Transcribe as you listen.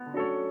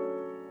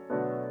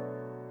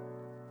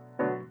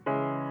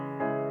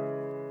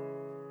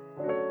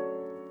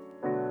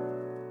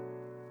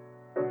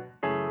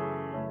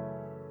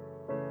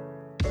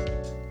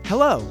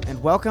Hello, and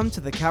welcome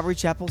to the Calvary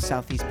Chapel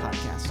Southeast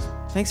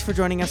podcast. Thanks for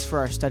joining us for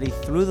our study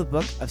through the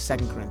book of 2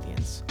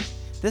 Corinthians.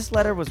 This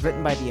letter was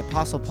written by the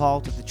Apostle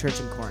Paul to the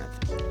church in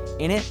Corinth.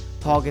 In it,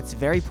 Paul gets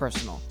very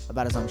personal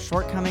about his own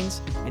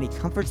shortcomings, and he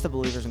comforts the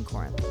believers in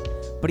Corinth.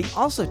 But he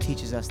also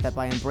teaches us that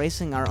by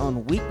embracing our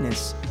own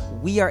weakness,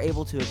 we are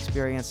able to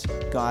experience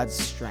God's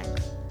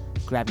strength.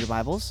 Grab your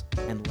Bibles,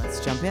 and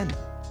let's jump in.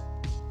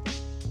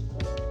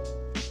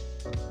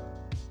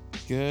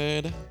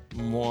 Good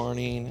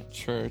morning,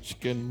 church.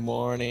 Good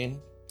morning.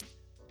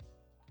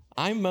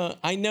 I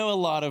know a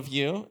lot of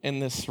you in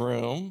this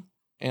room,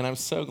 and I'm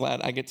so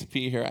glad I get to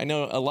be here. I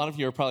know a lot of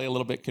you are probably a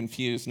little bit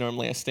confused.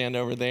 Normally I stand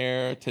over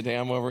there. Today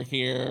I'm over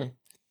here.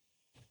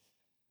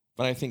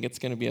 But I think it's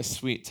going to be a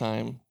sweet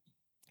time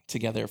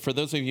together. For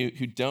those of you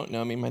who don't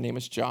know me, my name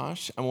is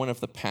Josh. I'm one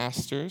of the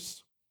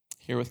pastors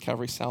here with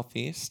Calvary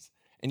Southeast.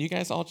 And you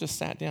guys all just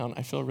sat down.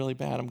 I feel really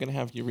bad. I'm going to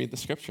have you read the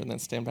scripture and then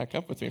stand back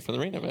up with me for the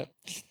reading of it.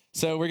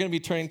 So we're going to be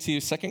turning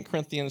to 2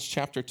 Corinthians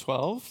chapter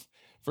 12,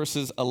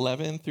 verses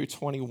 11 through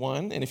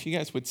 21. And if you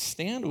guys would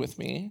stand with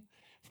me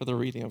for the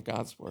reading of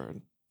God's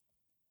word.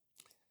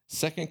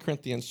 2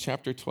 Corinthians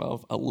chapter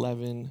 12,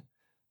 11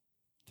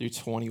 through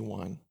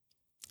 21.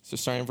 So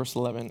starting in verse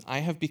 11, I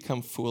have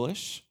become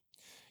foolish.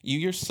 You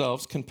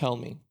yourselves compel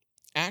me.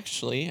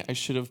 Actually, I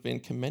should have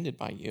been commended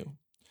by you.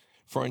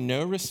 For in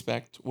no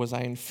respect was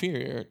I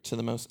inferior to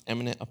the most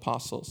eminent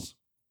apostles,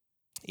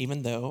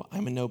 even though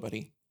I'm a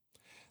nobody.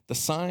 The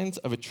signs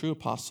of a true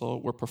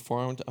apostle were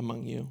performed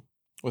among you,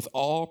 with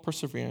all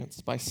perseverance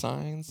by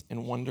signs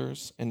and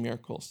wonders and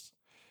miracles.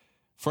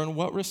 For in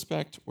what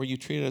respect were you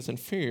treated as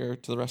inferior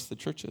to the rest of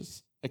the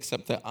churches,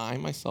 except that I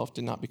myself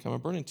did not become a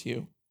burden to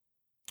you?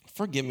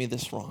 Forgive me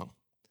this wrong.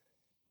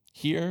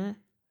 Here,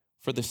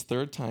 for this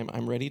third time,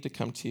 I'm ready to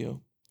come to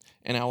you,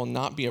 and I will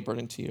not be a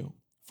burden to you,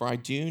 for I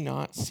do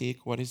not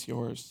seek what is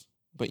yours,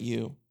 but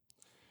you.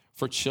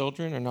 For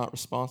children are not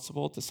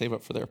responsible to save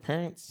up for their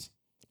parents,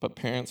 but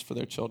parents for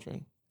their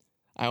children.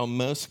 I will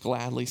most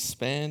gladly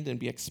spend and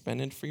be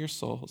expended for your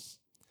souls.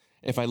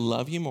 If I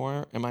love you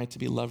more, am I to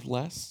be loved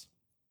less?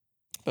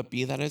 But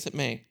be that as it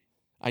may,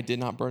 I did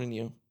not burden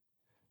you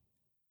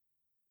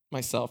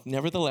myself.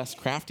 Nevertheless,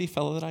 crafty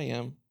fellow that I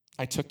am,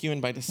 I took you in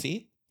by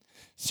deceit.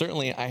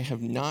 Certainly I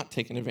have not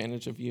taken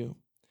advantage of you,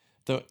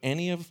 though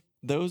any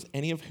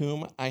of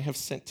whom I have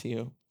sent to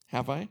you,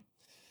 have I?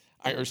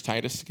 I urged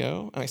Titus to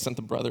go, and I sent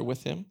the brother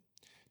with him.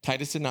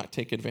 Titus did not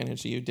take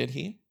advantage of you, did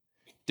he?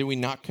 Did we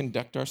not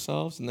conduct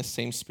ourselves in the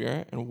same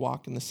spirit and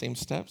walk in the same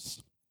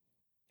steps?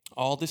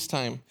 All this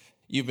time,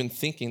 you've been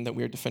thinking that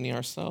we are defending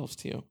ourselves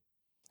to you.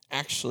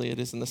 Actually, it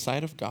is in the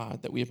sight of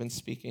God that we have been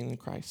speaking in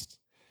Christ,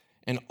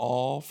 and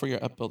all for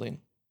your upbuilding,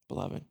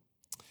 beloved.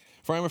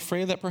 For I am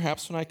afraid that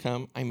perhaps when I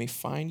come, I may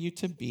find you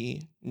to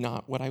be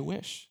not what I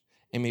wish,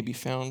 and may be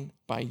found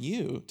by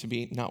you to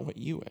be not what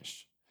you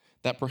wish.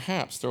 That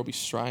perhaps there will be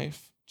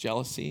strife,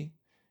 jealousy,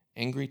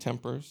 angry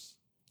tempers,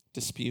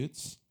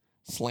 disputes,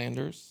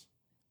 slanders,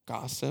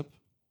 gossip,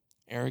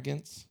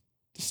 arrogance,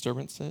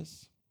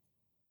 disturbances.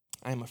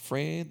 I am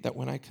afraid that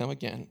when I come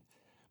again,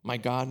 my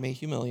God may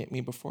humiliate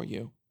me before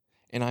you,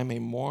 and I may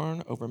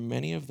mourn over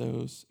many of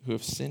those who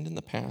have sinned in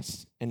the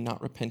past and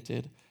not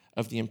repented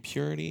of the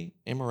impurity,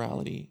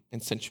 immorality,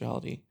 and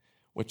sensuality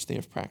which they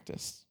have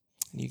practiced.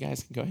 And you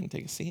guys can go ahead and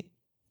take a seat.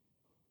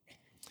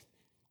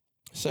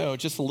 So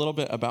just a little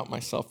bit about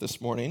myself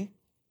this morning.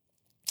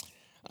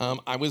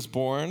 I was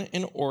born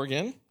in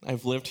Oregon.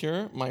 I've lived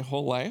here my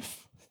whole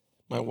life.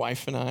 My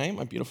wife and I,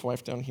 my beautiful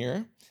wife down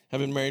here,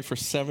 have been married for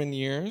 7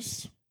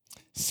 years.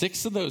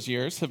 6 of those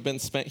years have been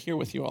spent here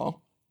with you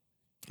all.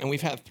 And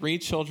we've had 3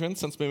 children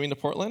since moving to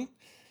Portland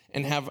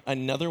and have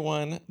another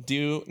one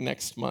due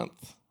next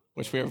month,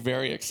 which we are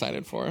very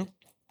excited for.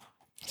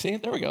 See,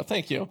 there we go.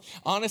 Thank you.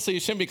 Honestly, you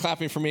shouldn't be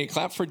clapping for me.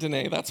 Clap for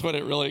Danae. That's what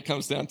it really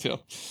comes down to.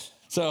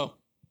 So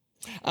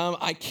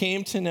I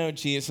came to know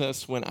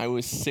Jesus when I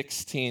was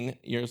 16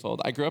 years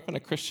old. I grew up in a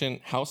Christian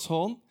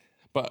household,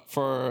 but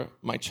for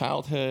my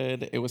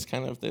childhood, it was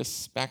kind of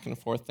this back and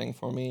forth thing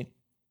for me.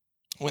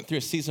 Went through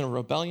a season of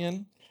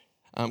rebellion,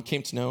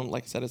 came to know him,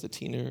 like I said, as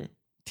a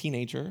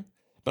teenager.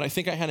 But I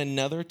think I had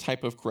another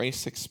type of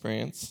grace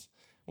experience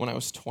when I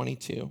was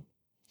 22.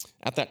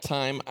 At that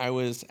time, I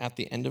was at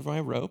the end of my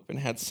rope and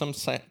had some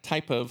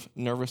type of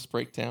nervous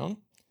breakdown.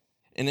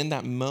 And in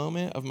that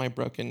moment of my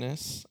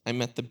brokenness, I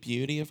met the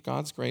beauty of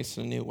God's grace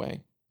in a new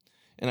way.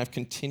 And I've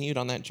continued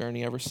on that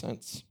journey ever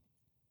since.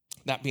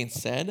 That being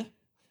said,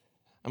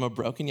 I'm a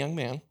broken young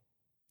man,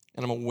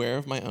 and I'm aware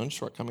of my own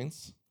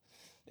shortcomings.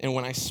 And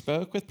when I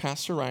spoke with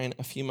Pastor Ryan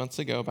a few months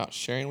ago about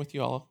sharing with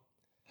you all,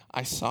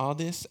 I saw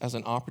this as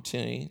an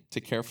opportunity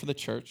to care for the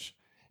church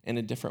in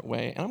a different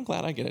way. And I'm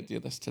glad I get to do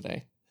this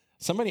today.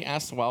 Somebody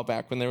asked a while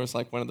back when there was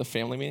like one of the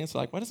family meetings,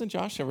 like, why doesn't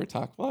Josh ever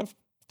talk? Well, I've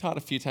taught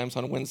a few times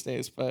on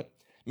Wednesdays, but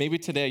maybe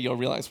today you'll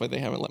realize why they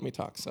haven't let me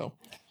talk. So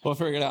we'll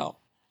figure it out.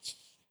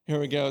 Here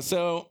we go.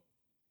 So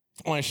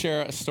I want to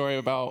share a story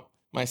about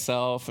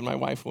myself and my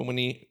wife. When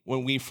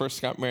we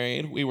first got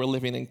married, we were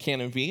living in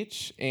Cannon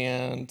Beach,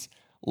 and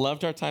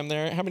Loved our time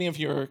there. How many of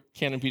you are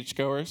Cannon Beach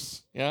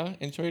goers? Yeah,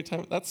 enjoy your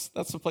time. That's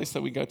the place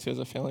that we go to as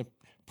a family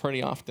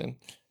pretty often.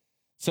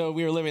 So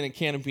we were living in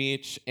Cannon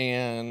Beach,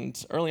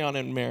 and early on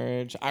in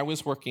marriage, I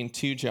was working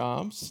 2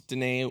 jobs.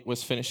 Danae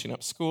was finishing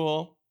up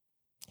school,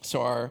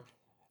 so our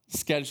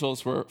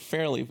schedules were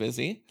fairly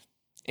busy.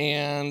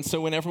 And so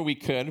whenever we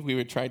could, we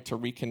would try to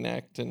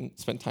reconnect and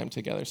spend time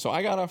together. So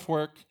I got off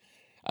work,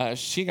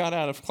 she got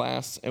out of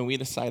class, and we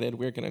decided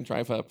we were going to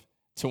drive up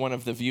to one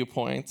of the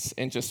viewpoints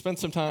and just spend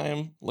some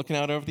time looking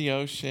out over the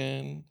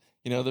ocean,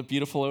 the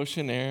beautiful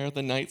ocean air,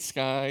 the night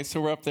sky.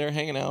 So we're up there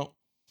hanging out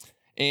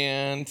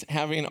and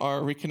having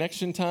our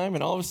reconnection time,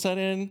 and all of a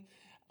sudden,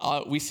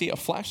 we see a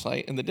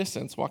flashlight in the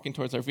distance walking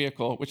towards our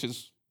vehicle, which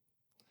is,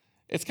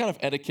 it's kind of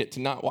etiquette to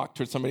not walk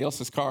towards somebody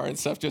else's car and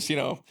stuff, just,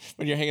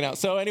 when you're hanging out.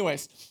 So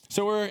anyways,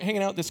 so we're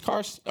hanging out, this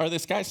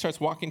guy starts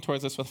walking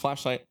towards us with a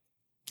flashlight,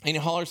 and he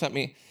hollers at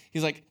me.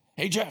 He's like,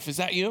 "Hey, Jeff, is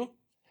that you?"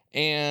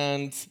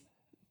 And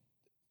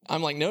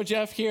I'm like, "No,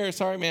 Jeff, here,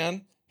 sorry,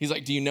 man." He's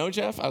like, "Do you know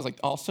Jeff?" I was like,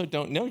 "Also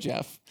don't know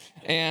Jeff."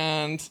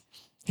 And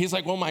he's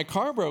like, "Well, my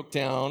car broke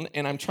down,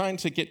 and I'm trying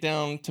to get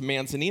down to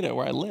Manzanita,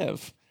 where I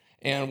live.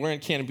 And we're in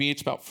Cannon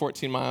Beach, about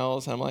 14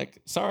 miles. I'm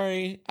like,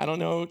 "Sorry, I don't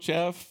know,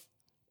 Jeff.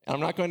 I'm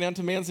not going down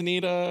to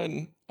Manzanita,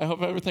 and I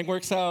hope everything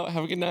works out.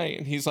 Have a good night."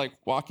 And he's like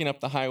walking up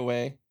the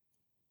highway,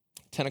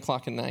 10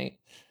 o'clock at night.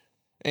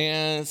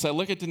 And so I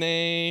look at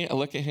Danae, I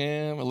look at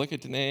him, I look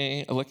at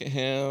Danae, I look at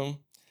him.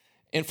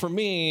 And for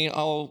me,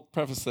 I'll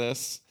preface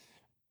this,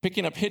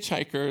 picking up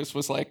hitchhikers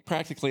was like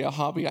practically a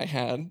hobby I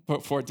had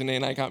before Danae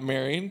and I got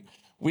married.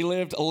 We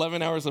lived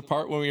 11 hours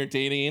apart when we were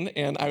dating,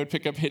 and I would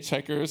pick up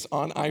hitchhikers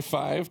on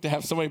I-5 to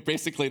have somebody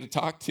basically to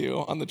talk to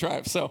on the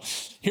drive. So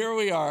here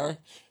we are,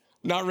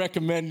 not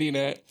recommending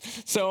it.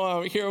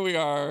 So here we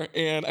are,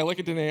 and I look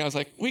at Danae, I was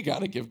like, we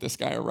gotta give this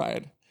guy a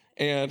ride.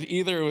 And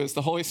either it was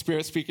the Holy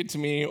Spirit speaking to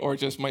me or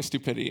just my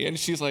stupidity. And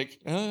she's like,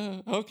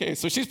 okay.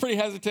 So she's pretty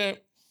hesitant.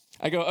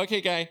 I go,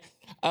 "Okay, guy,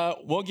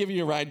 we'll give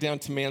you a ride down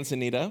to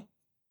Manzanita,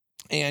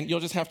 and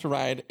you'll just have to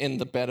ride in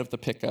the bed of the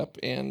pickup,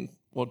 and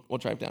we'll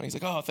drive down." He's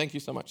like, "Oh, thank you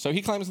so much." So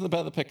he climbs in the bed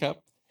of the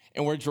pickup,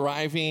 and we're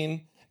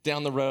driving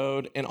down the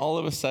road, and all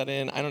of a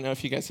sudden, I don't know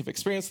if you guys have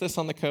experienced this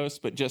on the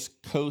coast, but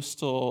just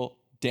coastal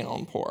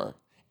downpour.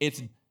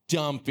 It's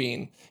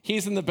dumping.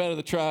 He's in the bed of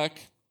the truck.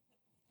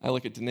 I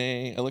look at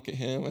Danae, I look at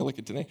him, I look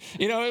at Danae.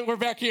 We're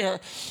back here.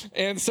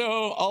 And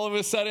so all of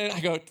a sudden, I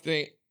go,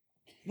 "Danae,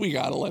 we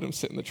gotta let him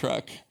sit in the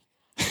truck."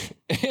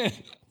 And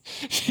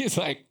she's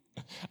like,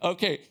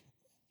 "Okay,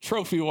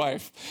 trophy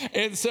wife."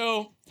 And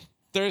so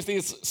there's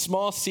these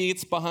small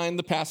seats behind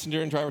the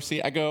passenger and driver's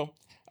seat. I go,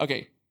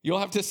 "Okay, you'll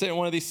have to sit in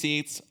one of these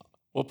seats.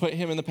 We'll put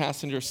him in the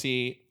passenger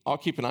seat. I'll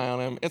keep an eye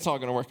on him. It's all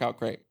gonna work out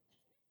great."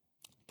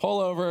 Pull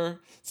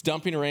over, it's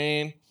dumping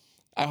rain.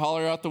 I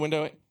holler out the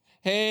window,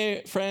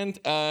 "Hey, friend,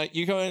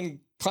 you go and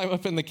climb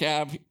up in the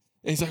cab." And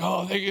he's like,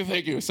 "Oh,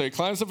 thank you." So he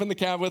climbs up in the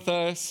cab with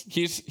us.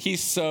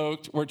 He's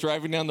soaked. We're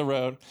driving down the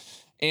road.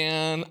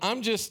 And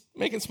I'm just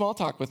making small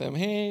talk with him.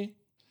 "Hey,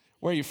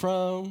 where are you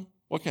from?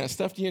 What kind of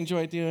stuff do you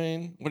enjoy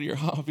doing? What are your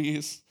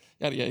hobbies?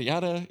 Yada, yada,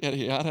 yada, yada,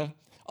 yada."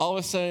 All of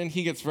a sudden,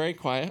 he gets very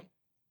quiet.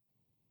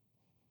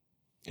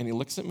 And he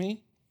looks at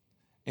me.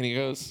 And he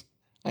goes,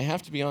 "I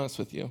have to be honest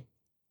with you.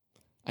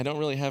 I don't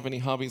really have any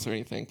hobbies or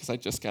anything because I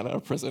just got out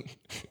of prison."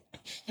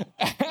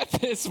 At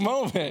this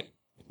moment,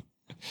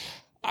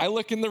 I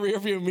look in the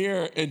rearview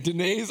mirror, and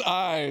Danae's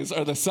eyes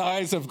are the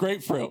size of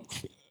grapefruit.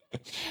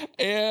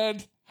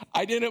 And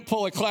I didn't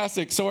pull a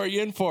classic, "So are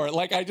you in for it?"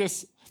 Like, I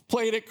just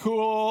played it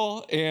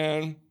cool,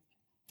 and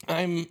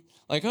I'm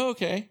like, "Oh,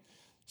 okay."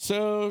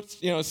 So,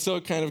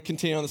 still kind of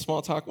continue on the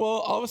small talk. Well,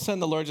 all of a sudden,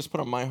 the Lord just put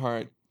on my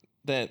heart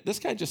that this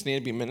guy just needed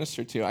to be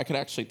ministered to. I could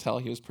actually tell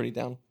he was pretty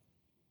down.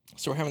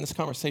 So we're having this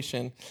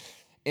conversation,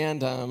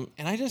 and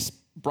I just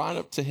brought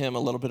up to him a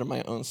little bit of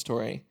my own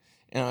story.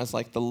 And I was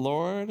like, "The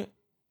Lord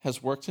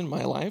has worked in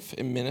my life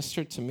and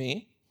ministered to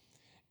me.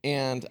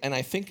 And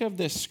I think of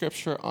this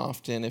scripture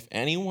often. If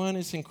anyone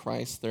is in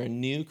Christ, they're a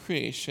new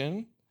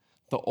creation.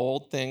 The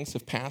old things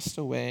have passed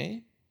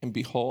away, and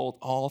behold,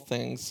 all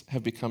things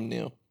have become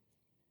new."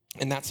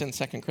 And that's in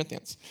 2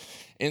 Corinthians.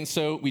 And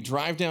so we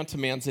drive down to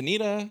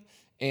Manzanita,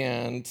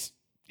 and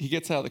he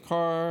gets out of the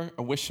car.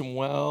 I wish him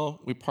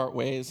well. We part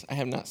ways. I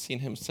have not seen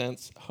him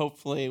since.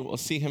 Hopefully, we'll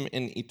see him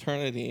in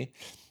eternity.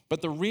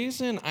 But the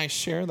reason I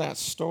share that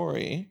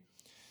story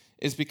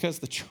is because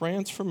the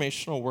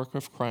transformational work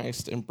of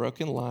Christ in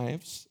broken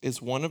lives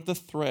is one of the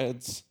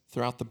threads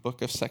throughout the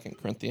book of 2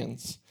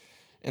 Corinthians,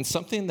 and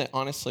something that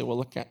honestly we'll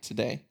look at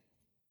today.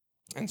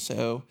 And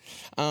so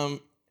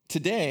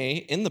today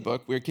in the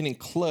book, we're getting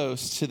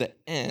close to the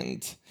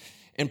end.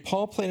 And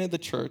Paul planted the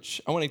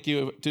church. I want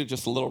to do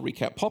just a little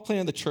recap. Paul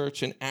planted the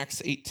church in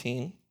Acts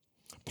 18.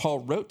 Paul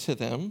wrote to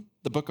them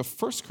the book of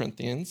 1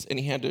 Corinthians, and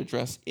he had to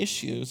address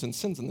issues and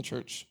sins in the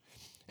church.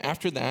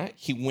 After that,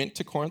 he went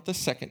to Corinth the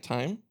second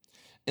time,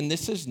 and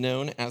this is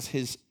known as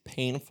his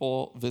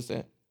painful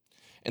visit.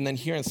 And then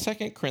here in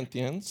 2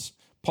 Corinthians,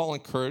 Paul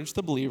encouraged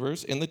the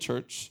believers in the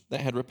church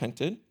that had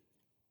repented.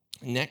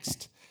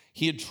 Next,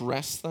 He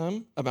addressed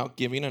them about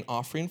giving an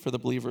offering for the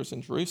believers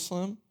in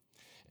Jerusalem.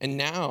 And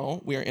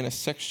now we are in a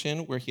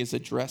section where he is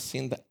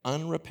addressing the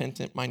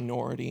unrepentant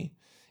minority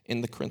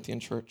in the Corinthian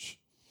church.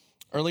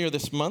 Earlier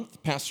this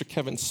month, Pastor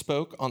Kevin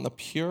spoke on the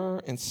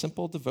pure and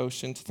simple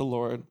devotion to the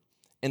Lord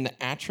and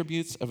the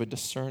attributes of a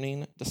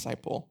discerning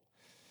disciple.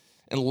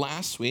 And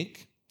last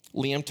week,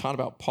 Liam taught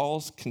about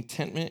Paul's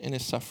contentment in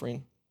his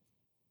suffering.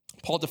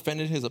 Paul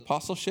defended his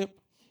apostleship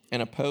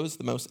and opposed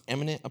the most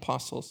eminent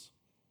apostles.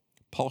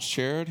 Paul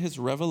shared his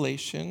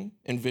revelation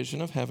and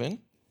vision of heaven.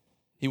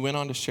 He went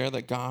on to share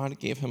that God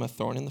gave him a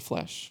thorn in the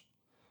flesh.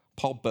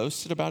 Paul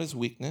boasted about his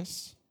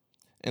weakness,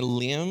 and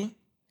Liam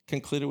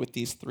concluded with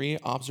these 3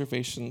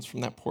 observations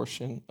from that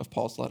portion of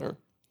Paul's letter.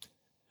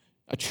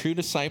 A true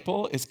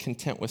disciple is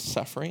content with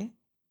suffering.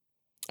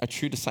 A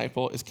true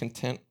disciple is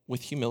content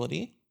with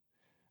humility.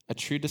 A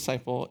true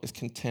disciple is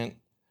content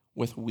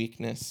with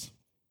weakness.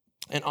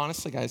 And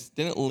honestly, guys,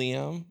 didn't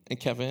Liam and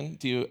Kevin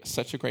do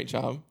such a great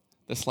job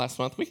this last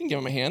month? We can give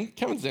them a hand.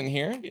 Kevin's in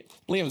here.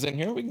 Liam's in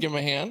here. We can give them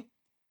a hand.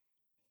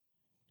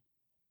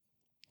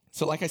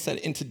 So like I said,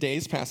 in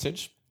today's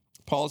passage,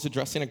 Paul is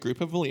addressing a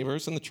group of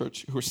believers in the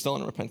church who are still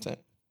unrepentant.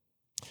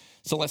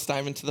 So let's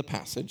dive into the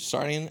passage,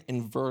 starting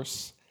in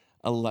verse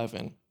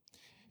 11.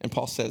 And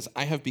Paul says,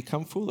 I have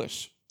become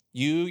foolish.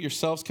 You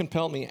yourselves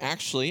compelled me.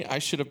 Actually, I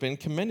should have been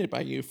commended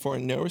by you, for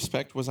in no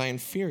respect was I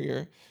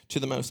inferior to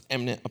the most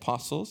eminent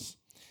apostles,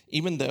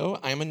 even though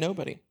I am a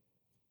nobody.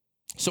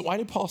 So why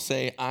did Paul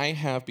say, I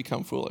have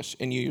become foolish,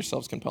 and you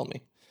yourselves compelled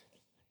me?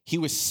 He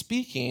was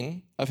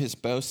speaking of his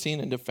boasting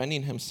and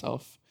defending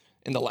himself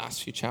in the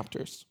last few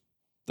chapters.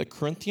 The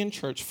Corinthian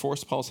church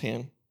forced Paul's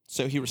hand,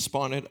 so he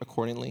responded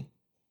accordingly.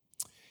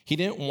 He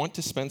didn't want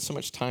to spend so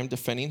much time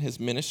defending his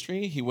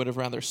ministry. He would have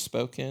rather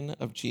spoken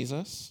of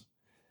Jesus,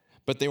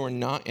 but they were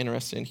not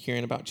interested in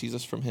hearing about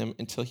Jesus from him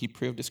until he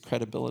proved his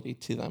credibility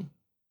to them.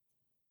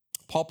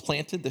 Paul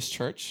planted this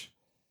church,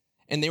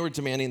 and they were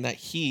demanding that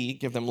he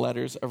give them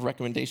letters of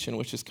recommendation,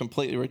 which is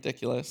completely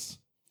ridiculous.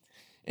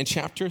 In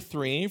chapter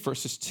 3,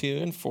 verses 2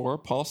 and 4,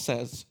 Paul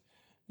says,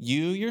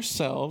 you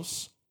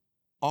yourselves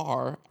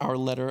are our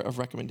letter of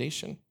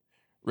recommendation,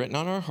 written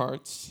on our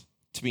hearts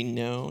to be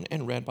known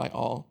and read by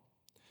all.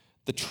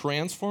 The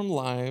transformed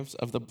lives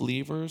of the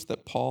believers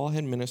that Paul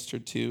had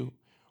ministered to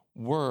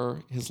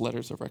were his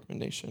letters of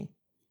recommendation.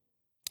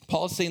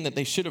 Paul is saying that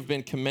he should have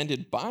been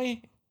commended by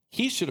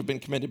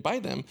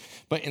them,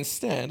 but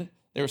instead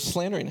they were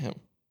slandering him.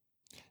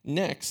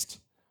 Next,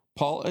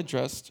 Paul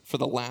addressed for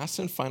the last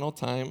and final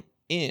time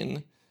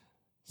in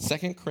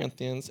 2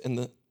 Corinthians in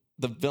the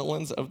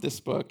villains of this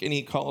book, and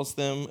he calls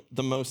them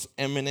the most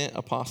eminent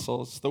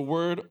apostles. The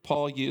word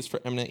Paul used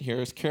for eminent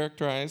here is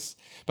characterized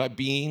by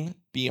being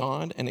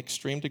beyond an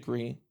extreme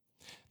degree.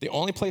 The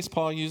only place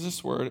Paul uses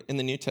this word in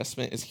the New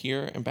Testament is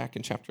here and back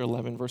in chapter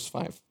 11, verse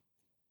 5.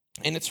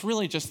 And it's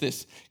really just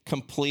this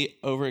complete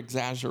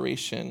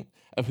over-exaggeration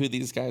of who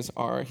these guys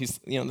are.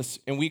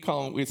 And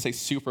we'd say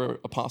super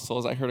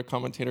apostles. I heard a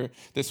commentator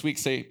this week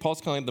say,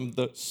 Paul's calling them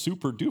the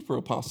super duper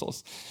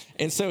apostles.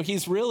 And so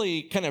he's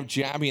really kind of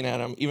jabbing at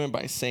them even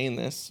by saying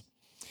this.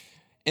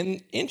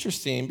 And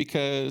interesting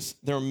because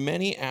there are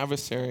many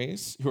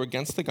adversaries who are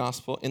against the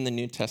gospel in the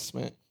New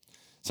Testament,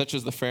 such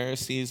as the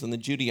Pharisees and the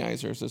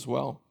Judaizers as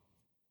well.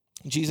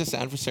 Jesus'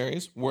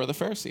 adversaries were the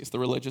Pharisees, the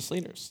religious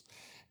leaders.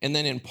 And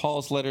then in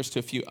Paul's letters to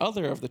a few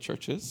other of the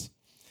churches,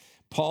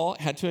 Paul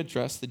had to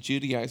address the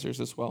Judaizers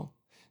as well.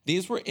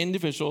 These were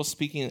individuals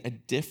speaking a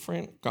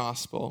different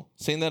gospel,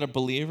 saying that a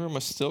believer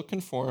must still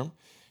conform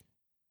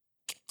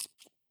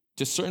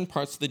to certain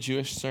parts of the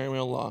Jewish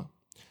ceremonial law.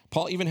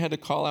 Paul even had to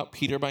call out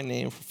Peter by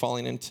name for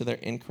falling into their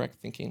incorrect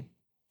thinking.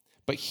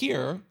 But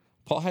here,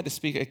 Paul had to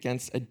speak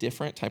against a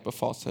different type of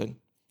falsehood.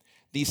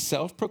 These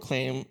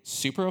self-proclaimed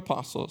super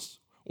apostles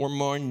were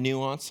more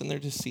nuanced in their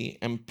deceit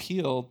and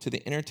appealed to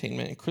the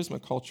entertainment and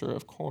charisma culture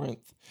of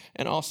Corinth.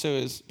 And also,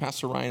 as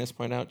Pastor Ryan has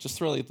pointed out, just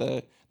really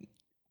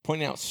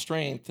pointing out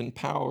strength and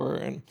power.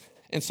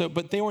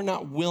 But they were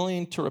not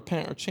willing to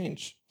repent or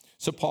change.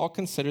 So Paul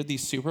considered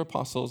these super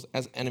apostles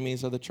as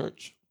enemies of the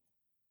church.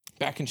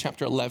 Back in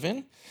chapter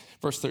 11,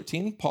 verse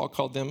 13, Paul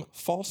called them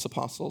false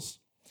apostles.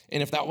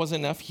 And if that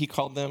wasn't enough, he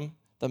called them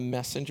the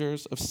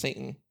messengers of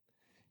Satan.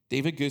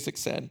 David Guzik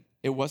said,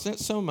 it wasn't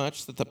so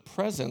much that the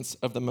presence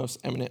of the most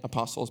eminent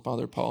apostles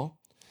bothered Paul.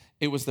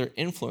 It was their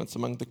influence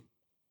among the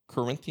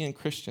Corinthian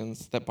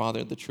Christians that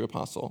bothered the true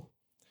apostle.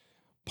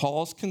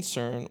 Paul's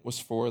concern was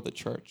for the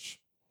church.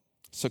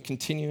 So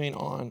continuing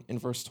on in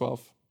verse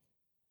 12,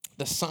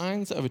 the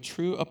signs of a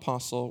true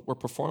apostle were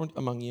performed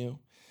among you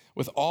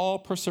with all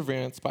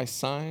perseverance by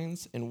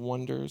signs and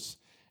wonders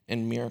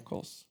and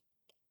miracles.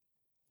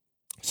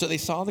 So they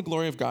saw the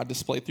glory of God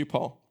displayed through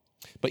Paul,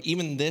 but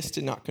even this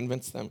did not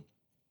convince them.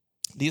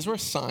 These were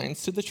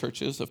signs to the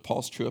churches of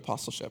Paul's true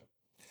apostleship.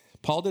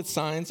 Paul did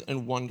signs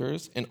and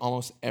wonders in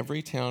almost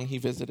every town he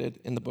visited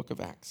in the book of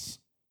Acts.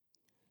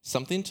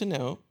 Something to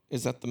note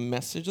is that the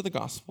message of the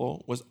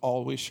gospel was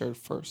always shared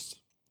first.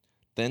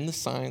 Then the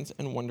signs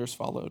and wonders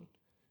followed,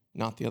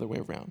 not the other way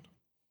around.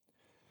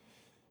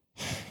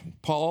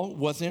 Paul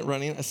wasn't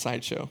running a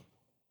sideshow.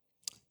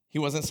 He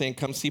wasn't saying,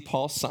 come see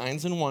Paul's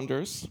signs and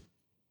wonders,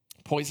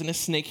 poisonous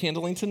snake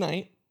handling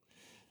tonight.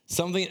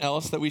 Something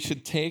else that we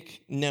should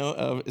take note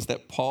of is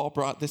that Paul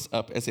brought this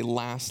up as a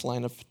last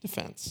line of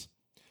defense.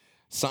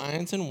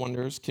 Signs and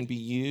wonders can be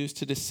used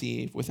to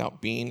deceive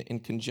without being in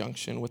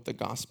conjunction with the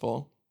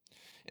gospel.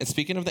 And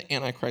speaking of the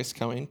Antichrist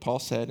coming, Paul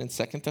said in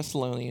 2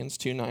 Thessalonians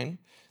 2:9,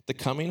 the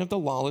coming of the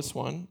lawless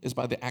one is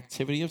by the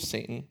activity of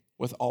Satan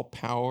with all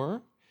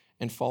power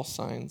and false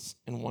signs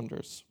and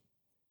wonders.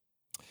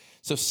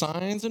 So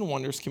signs and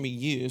wonders can be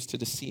used to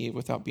deceive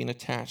without being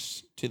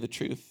attached to the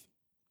truth.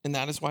 And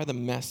that is why the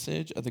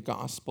message of the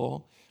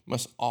gospel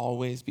must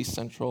always be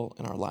central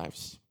in our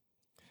lives.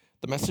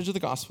 The message of the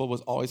gospel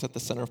was always at the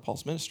center of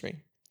Paul's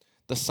ministry.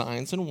 The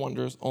signs and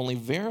wonders only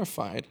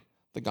verified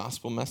the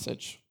gospel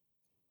message.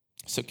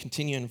 So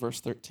continue in verse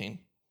 13.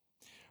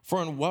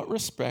 For in what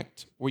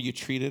respect were you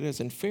treated as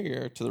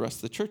inferior to the rest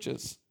of the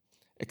churches,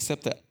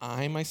 except that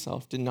I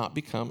myself did not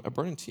become a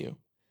burden to you?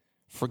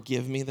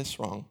 Forgive me this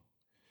wrong.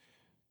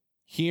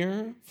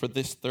 Here, for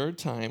this third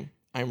time,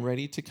 I am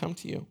ready to come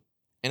to you,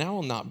 and I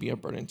will not be a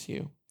burden to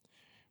you.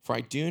 For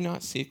I do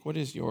not seek what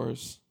is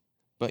yours,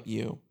 but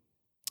you.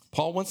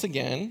 Paul, once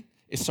again,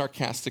 is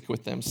sarcastic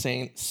with them,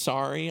 saying,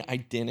 sorry, I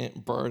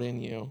didn't burden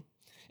you.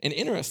 And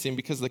interesting,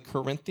 because the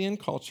Corinthian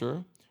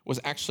culture was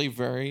actually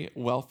very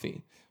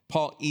wealthy.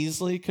 Paul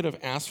easily could have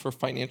asked for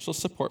financial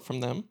support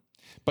from them,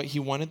 but he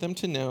wanted them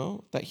to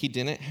know that he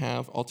didn't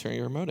have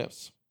ulterior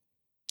motives.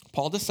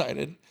 Paul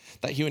decided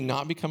that he would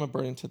not become a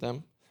burden to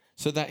them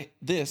so that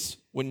this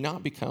would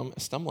not become a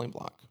stumbling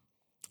block.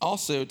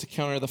 Also, to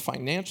counter the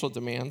financial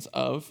demands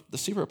of the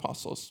super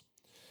apostles.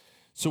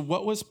 So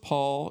what was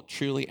Paul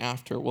truly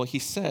after? Well, he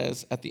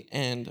says at the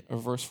end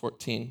of verse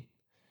 14,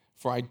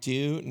 for I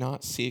do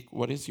not seek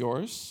what is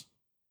yours,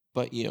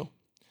 but you.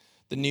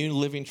 The New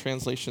Living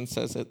Translation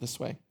says it this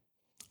way.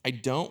 I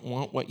don't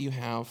want what you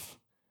have.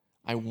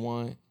 I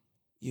want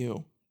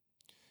you.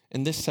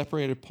 And this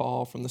separated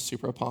Paul from the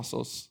super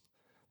apostles.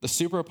 The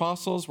super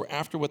apostles were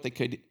after what they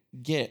could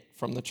get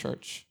from the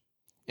church.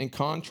 In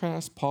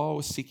contrast, Paul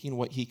was seeking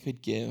what he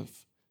could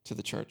give to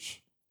the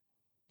church.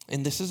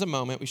 And this is a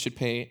moment we should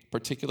pay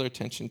particular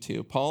attention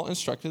to. Paul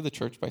instructed the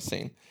church by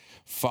saying,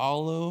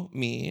 follow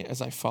me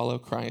as I follow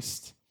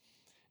Christ.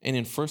 And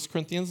in 1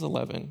 Corinthians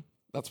 11,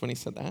 that's when he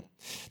said that,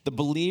 the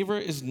believer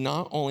is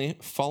not only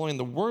following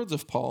the words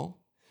of Paul,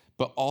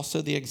 but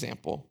also the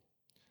example.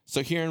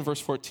 So here in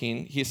verse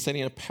 14, he is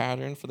setting a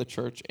pattern for the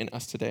church and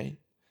us today.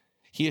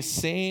 He is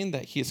saying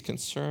that he is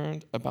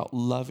concerned about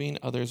loving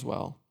others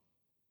well,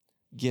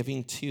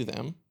 giving to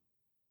them,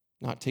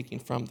 not taking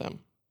from them.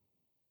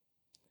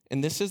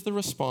 And this is the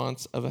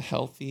response of a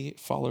healthy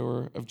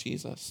follower of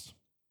Jesus.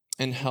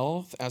 In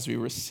health, as we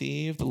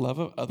receive the love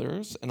of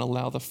others and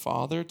allow the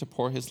Father to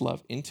pour his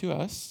love into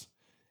us,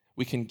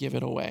 we can give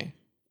it away.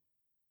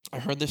 I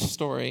heard this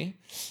story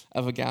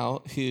of a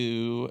gal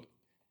who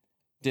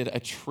did a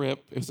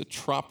trip. It was a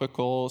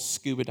tropical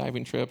scuba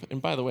diving trip.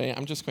 And by the way,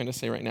 I'm just going to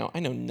say right now, I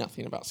know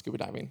nothing about scuba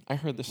diving. I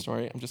heard this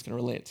story. I'm just going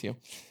to relay it to you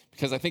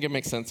because I think it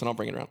makes sense and I'll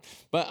bring it around.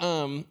 But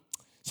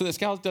so this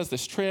gal does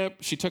this trip.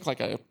 She took like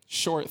a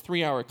short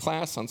 3-hour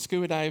class on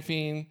scuba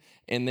diving,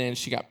 and then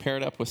she got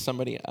paired up with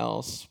somebody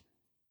else.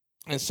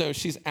 And so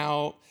she's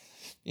out,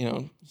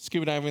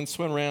 scuba diving,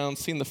 swimming around,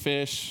 seeing the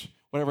fish,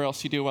 whatever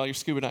else you do while you're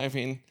scuba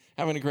diving,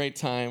 having a great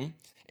time.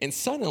 And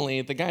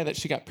suddenly, the guy that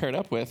she got paired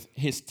up with,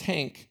 his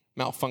tank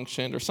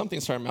malfunctioned, or something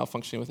started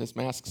malfunctioning with his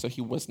mask, so he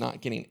was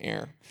not getting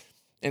air.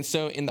 And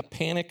so in the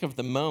panic of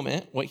the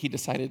moment, what he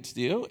decided to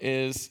do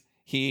is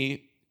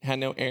he had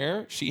no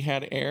air, she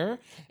had air,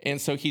 and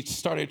so he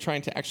started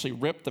trying to actually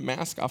rip the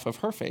mask off of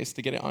her face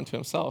to get it onto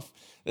himself.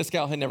 This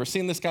gal had never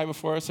seen this guy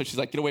before, so she's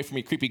like, get away from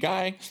me, creepy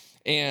guy.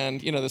 And,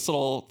 this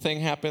little thing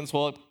happens.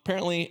 Well,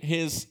 apparently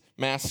his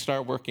mask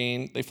started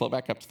working. They float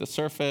back up to the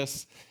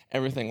surface.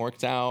 Everything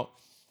worked out.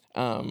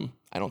 I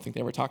don't think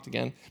they ever talked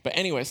again. But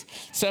anyways,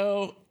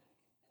 so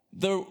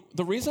the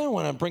reason I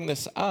want to bring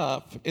this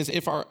up is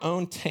if our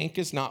own tank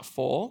is not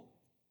full,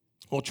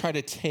 we'll try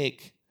to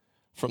take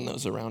from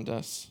those around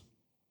us.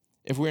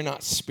 If we're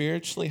not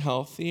spiritually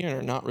healthy and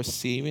are not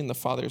receiving the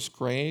Father's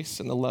grace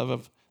and the love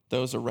of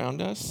those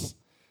around us,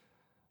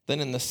 then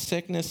in the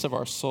sickness of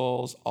our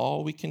souls,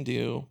 all we can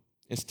do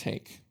is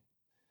take.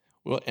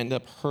 We'll end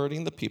up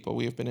hurting the people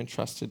we have been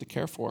entrusted to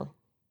care for.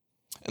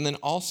 And then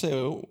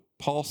also,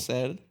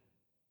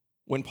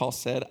 when Paul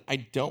said, I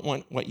don't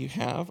want what you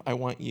have, I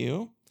want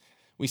you,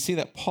 we see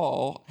that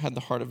Paul had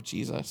the heart of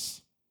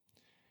Jesus.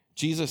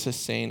 Jesus is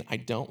saying, I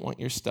don't want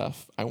your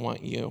stuff, I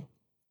want you.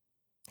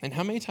 And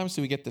how many times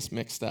do we get this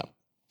mixed up?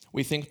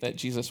 We think that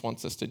Jesus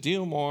wants us to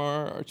do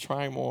more or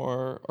try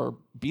more or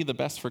be the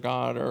best for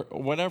God or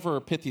whatever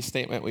pithy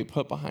statement we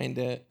put behind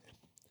it.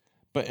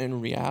 But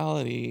in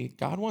reality,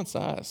 God wants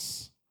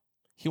us.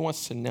 He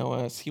wants to know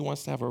us. He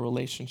wants to have a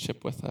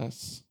relationship with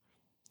us.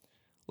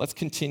 Let's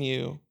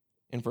continue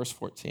in verse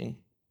 14.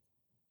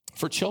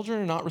 For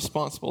children are not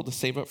responsible to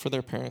save up for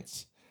their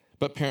parents,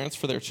 but parents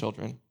for their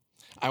children.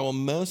 I will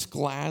most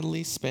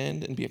gladly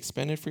spend and be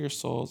expended for your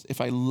souls. If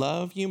I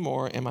love you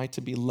more, am I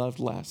to be loved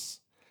less?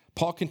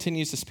 Paul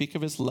continues to speak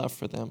of his love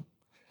for them,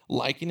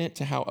 liking it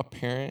to how a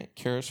parent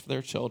cares for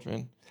their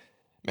children.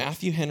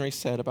 Matthew Henry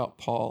said about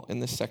Paul in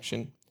this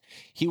section,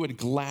 he would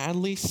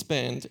gladly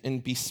spend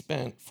and be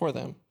spent for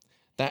them.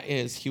 That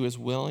is, he was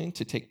willing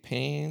to take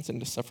pains and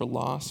to suffer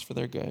loss for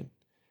their good.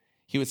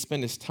 He would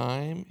spend his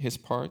time, his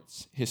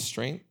parts, his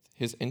strength,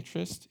 his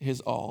interest,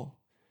 his all,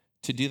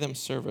 to do them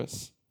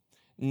service.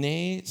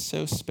 Nay,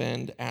 so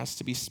spend as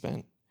to be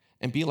spent,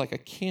 and be like a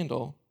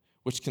candle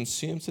which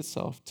consumes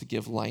itself to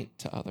give light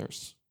to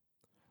others.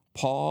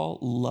 Paul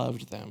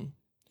loved them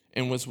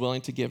and was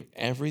willing to give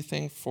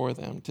everything for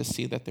them to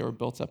see that they were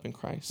built up in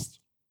Christ.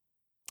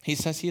 He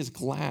says he is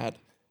glad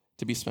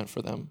to be spent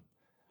for them.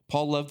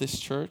 Paul loved this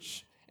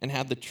church and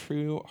had the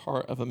true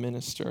heart of a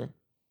minister.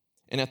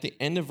 And at the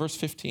end of verse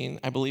 15,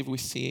 I believe we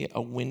see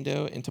a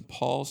window into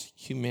Paul's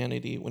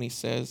humanity when he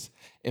says,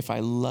 if I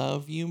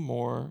love you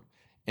more,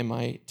 am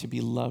I to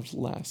be loved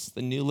less?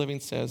 The New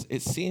Living says,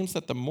 it seems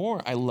that the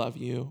more I love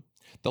you,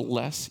 the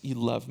less you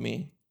love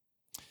me.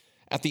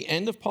 At the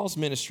end of Paul's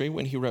ministry,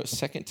 when he wrote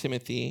 2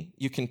 Timothy,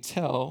 you can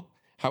tell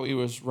how he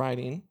was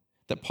writing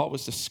that Paul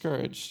was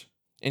discouraged.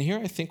 And here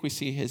I think we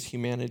see his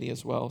humanity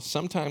as well.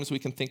 Sometimes we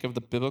can think of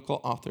the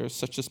biblical authors,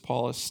 such as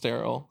Paul, as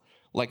sterile,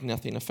 like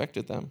nothing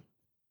affected them.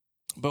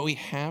 But we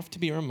have to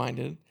be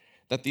reminded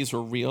that these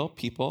were real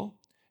people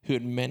who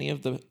had many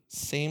of the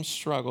same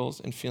struggles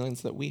and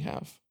feelings that we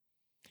have.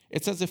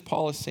 It's as if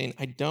Paul is saying,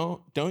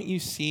 don't you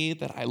see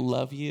that I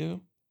love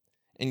you?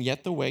 And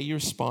yet the way you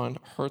respond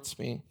hurts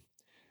me.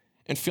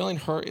 And feeling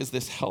hurt is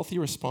this healthy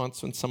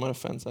response when someone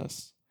offends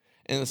us.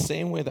 In the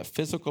same way that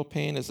physical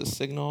pain is a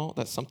signal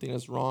that something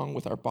is wrong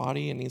with our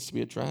body and needs to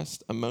be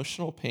addressed,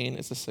 emotional pain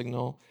is a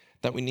signal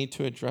that we need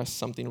to address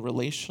something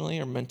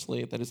relationally or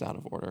mentally that is out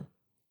of order.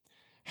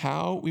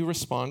 How we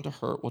respond to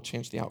hurt will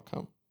change the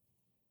outcome.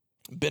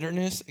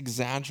 Bitterness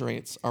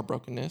exaggerates our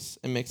brokenness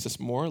and makes us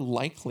more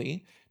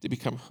likely to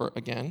become hurt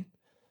again.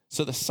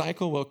 So the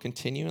cycle will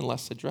continue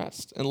unless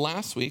addressed. And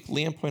last week,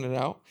 Liam pointed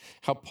out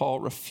how Paul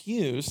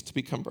refused to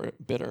become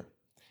bitter.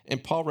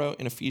 And Paul wrote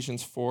in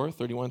Ephesians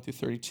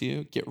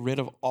 4:31-32, get rid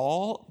of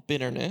all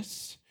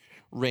bitterness,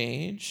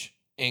 rage,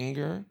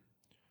 anger,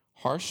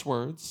 harsh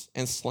words,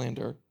 and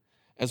slander,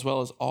 as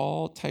well as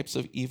all types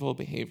of evil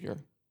behavior.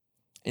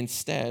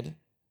 Instead,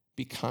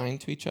 be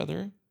kind to each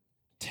other,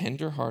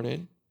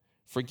 tender-hearted,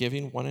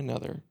 forgiving one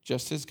another,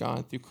 just as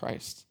God, through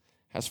Christ,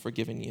 has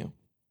forgiven you.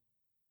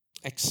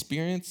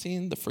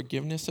 Experiencing the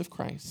forgiveness of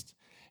Christ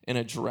and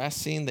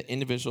addressing the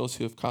individuals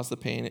who have caused the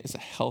pain is a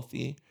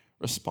healthy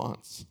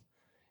response.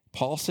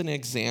 Paul set an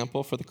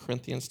example for the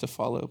Corinthians to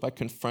follow by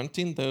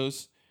confronting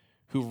those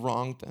who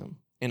wronged them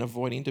and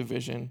avoiding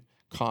division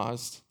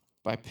caused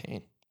by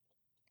pain.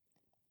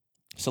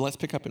 So let's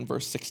pick up in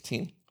verse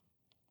 16.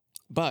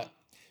 But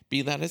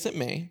be that as it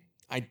may,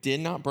 I did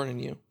not burden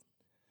you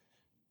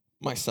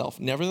myself.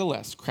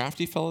 Nevertheless,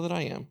 crafty fellow that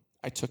I am,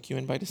 I took you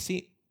in by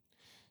deceit.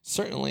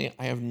 Certainly,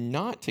 I have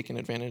not taken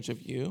advantage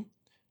of you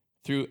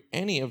through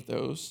any of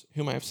those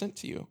whom I have sent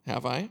to you,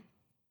 have I?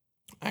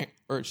 I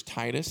urged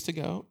Titus to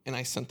go, and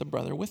I sent the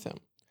brother with him.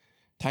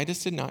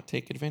 Titus did not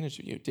take advantage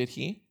of you, did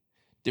he?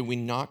 Did we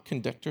not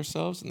conduct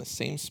ourselves in the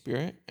same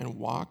spirit and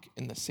walk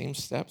in the same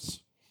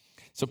steps?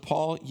 So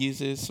Paul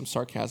uses some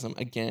sarcasm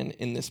again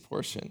in this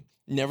portion.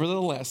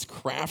 Nevertheless,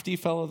 crafty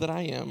fellow that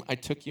I am, I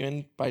took you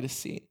in by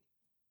deceit.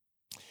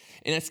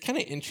 And it's kind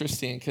of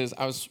interesting because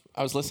I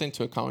was listening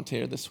to a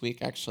commentator this week,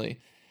 actually,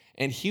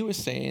 and he was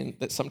saying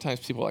that sometimes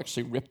people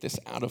actually rip this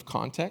out of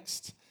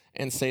context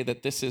and say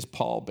that this is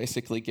Paul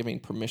basically giving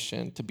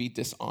permission to be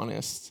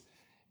dishonest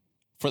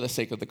for the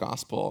sake of the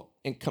gospel,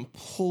 and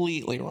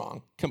completely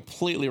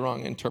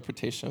wrong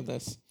interpretation of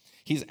this.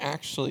 He's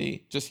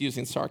actually just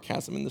using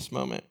sarcasm in this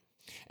moment.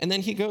 And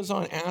then he goes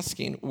on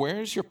asking,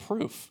 where's your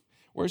proof?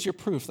 Where's your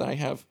proof that I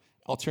have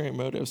ulterior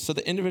motives? So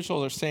the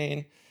individuals are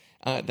saying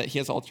that he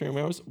has ulterior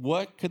motives.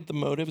 What could the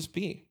motives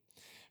be?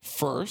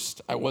 First,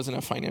 I wasn't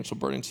a financial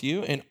burden to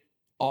you, and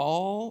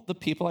all the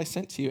people I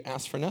sent to you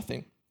asked for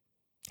nothing.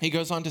 He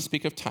goes on to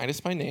speak of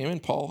Titus by name,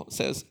 and Paul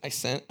says, I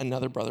sent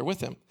another brother with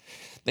him.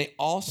 They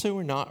also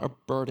were not a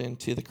burden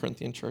to the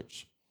Corinthian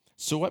church.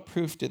 So what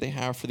proof did they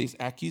have for these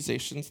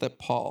accusations that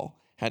Paul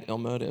had ill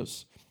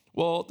motives?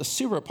 Well, the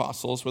super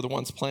apostles were the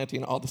ones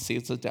planting all the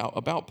seeds of doubt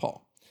about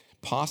Paul,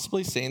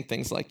 possibly saying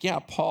things like, yeah,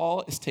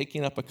 Paul is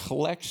taking up a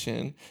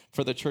collection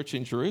for the church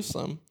in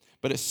Jerusalem,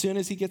 but as soon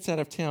as he gets out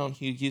of town,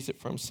 he'll use it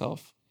for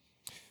himself.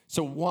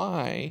 So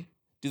why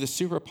do the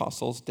super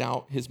apostles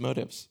doubt his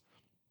motives?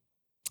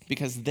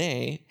 Because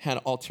they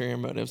had ulterior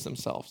motives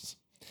themselves.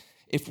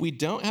 If we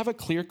don't have a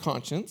clear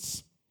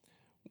conscience,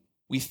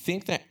 we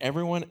think that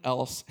everyone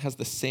else has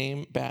the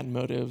same bad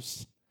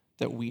motives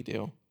that we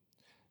do.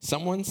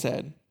 Someone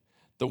said,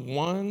 the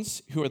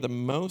ones who are the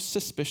most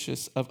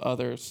suspicious of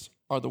others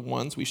are the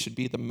ones we should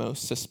be the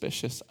most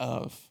suspicious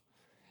of.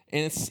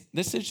 And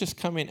this is just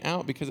coming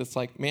out because it's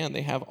like, man,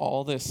 they have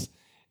all this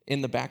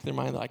in the back of their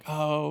mind, they're like,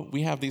 oh,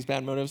 we have these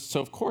bad motives. So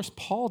of course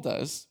Paul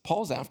does.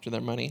 Paul's after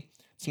their money.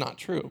 It's not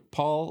true.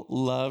 Paul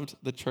loved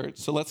the church.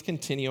 So let's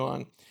continue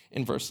on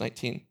in verse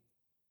 19.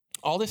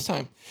 All this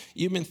time,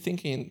 you've been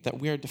thinking that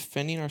we are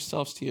defending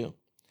ourselves to you.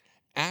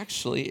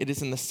 Actually, it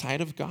is in the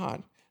sight of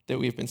God that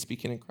we have been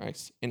speaking in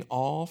Christ, and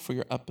all for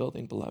your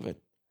upbuilding, beloved.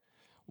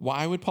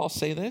 Why would Paul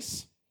say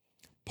this?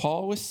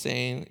 Paul was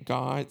saying,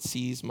 God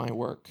sees my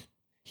work.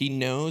 He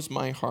knows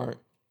my heart.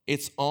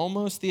 It's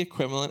almost the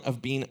equivalent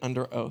of being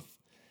under oath.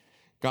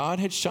 God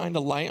had shined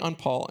a light on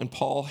Paul, and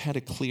Paul had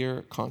a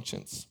clear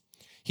conscience.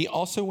 He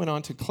also went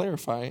on to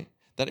clarify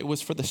that it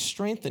was for the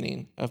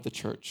strengthening of the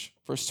church.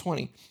 Verse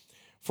 20,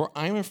 for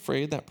I am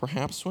afraid that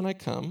perhaps when I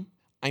come,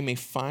 I may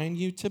find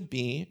you to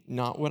be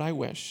not what I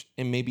wish,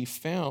 and may be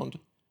found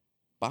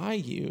by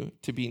you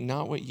to be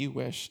not what you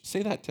wish.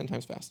 Say that 10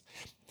 times fast.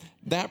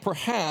 That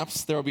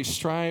perhaps there will be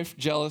strife,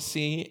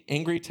 jealousy,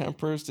 angry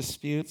tempers,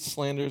 disputes,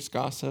 slanders,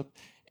 gossip,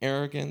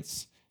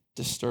 arrogance,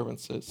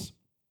 disturbances.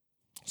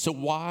 So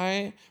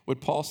why would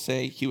Paul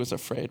say he was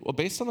afraid? Well,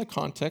 based on the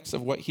context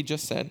of what he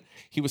just said,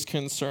 he was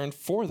concerned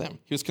for them.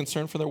 He was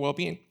concerned for their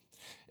well-being.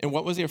 And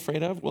what was he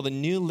afraid of? Well, the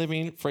New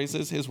Living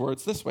phrases his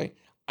words this way: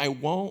 I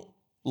won't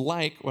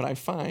like what I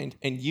find,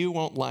 and you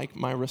won't like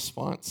my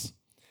response.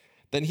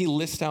 Then he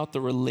lists out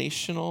the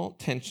relational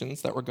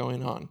tensions that were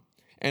going on.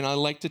 And I'd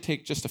like to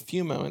take just a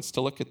few moments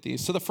to look at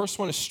these. So the first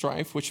one is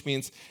strife, which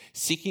means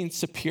seeking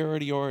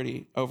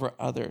superiority over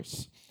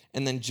others.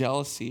 And then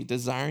jealousy,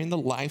 desiring the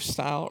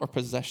lifestyle or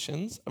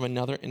possessions of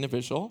another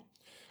individual.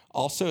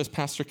 Also, as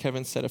Pastor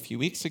Kevin said a few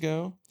weeks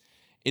ago,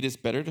 it is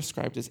better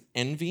described as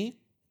envy,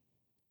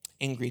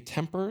 angry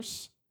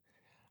tempers.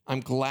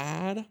 I'm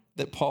glad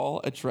that Paul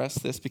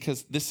addressed this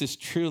because this is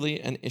truly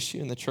an issue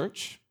in the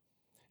church.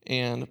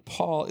 And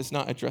Paul is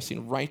not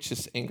addressing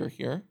righteous anger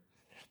here.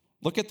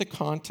 Look at the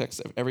context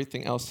of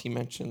everything else he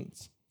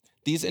mentions.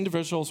 These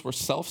individuals were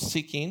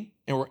self-seeking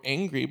and were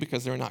angry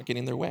because they were not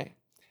getting their way.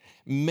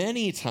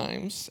 Many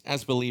times,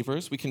 as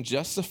believers, we can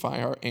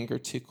justify our anger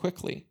too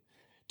quickly,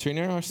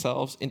 turning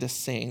ourselves into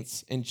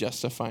saints and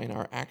justifying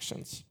our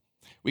actions.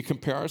 We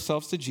compare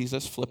ourselves to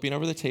Jesus, flipping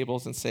over the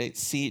tables and say,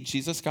 see,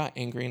 Jesus got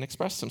angry and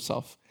expressed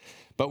himself.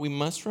 But we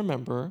must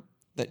remember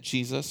that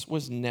Jesus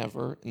was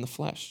never in the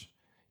flesh.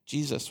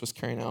 Jesus was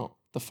carrying out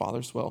the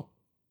Father's will.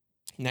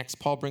 Next,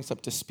 Paul brings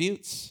up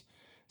disputes,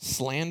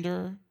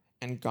 slander,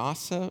 and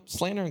gossip.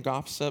 Slander and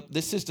gossip,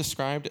 this is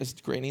described as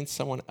degrading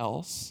someone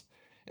else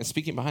and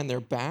speaking behind their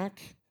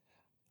back.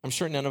 I'm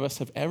sure none of us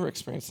have ever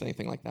experienced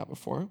anything like that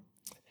before.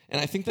 And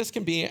I think this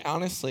can be,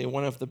 honestly,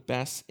 one of the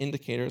best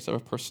indicators of a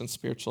person's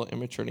spiritual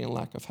immaturity and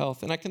lack of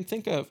health. And I can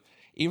think of,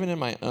 even in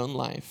my own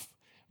life,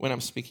 when I'm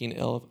speaking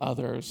ill of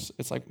others,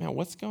 it's like, man,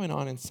 what's going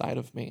on inside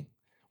of me?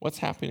 What's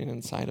happening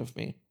inside of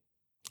me?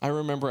 I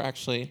remember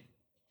actually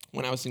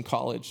when I was in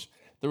college,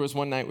 there was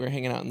one night we were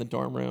hanging out in the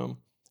dorm room,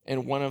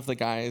 and one of the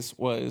guys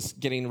was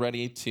getting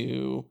ready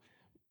to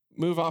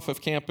move off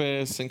of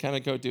campus and kind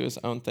of go do his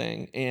own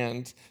thing.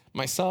 And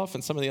myself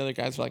and some of the other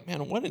guys were like,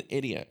 man, what an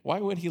idiot. Why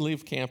would he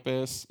leave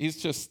campus?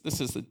 This is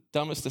the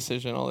dumbest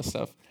decision, all this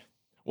stuff.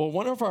 Well,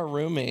 one of our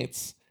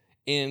roommates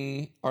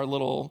in our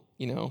little,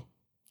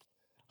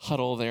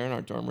 huddle there in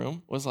our dorm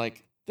room was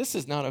like, this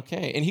is not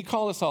okay. And he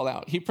called us all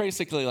out. He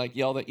basically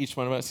yelled at each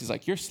one of us. He's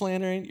like, you're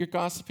slandering, you're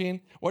gossiping.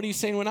 What are you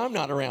saying when I'm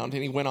not around?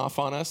 And he went off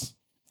on us.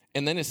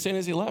 And then as soon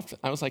as he left,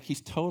 I was like, he's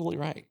totally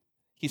right.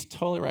 He's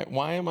totally right.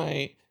 Why am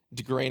I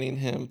degrading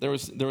him? There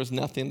was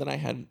nothing that I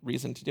had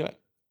reason to do it.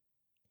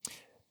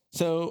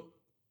 So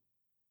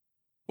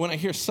when I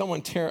hear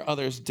someone tear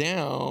others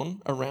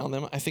down around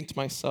them, I think to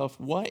myself,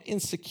 what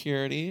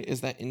insecurity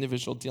is that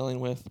individual dealing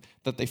with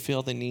that they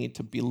feel the need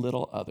to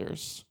belittle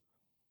others?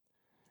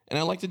 And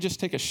I'd like to just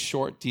take a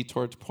short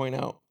detour to point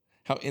out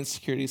how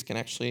insecurities can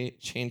actually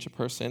change a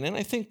person. And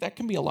I think that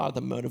can be a lot of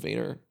the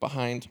motivator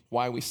behind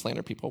why we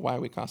slander people, why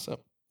we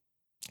gossip.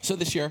 So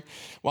this year,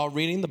 while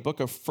reading the book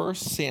of 1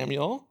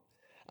 Samuel,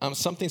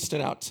 something stood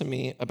out to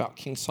me about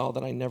King Saul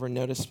that I never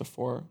noticed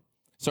before.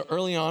 So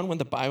early on, when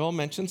the Bible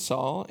mentions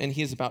Saul and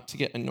he is about to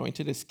get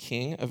anointed as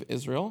king of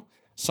Israel,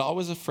 Saul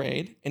was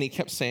afraid and he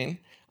kept saying,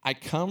 I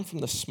come from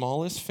the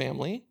smallest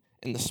family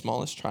in the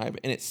smallest tribe.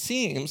 And it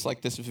seems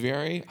like this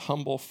very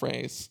humble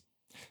phrase.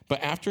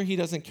 But after he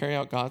doesn't carry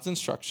out God's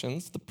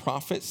instructions, the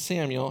prophet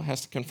Samuel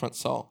has to confront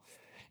Saul.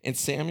 And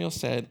Samuel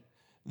said,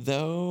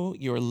 though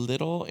you're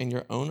little in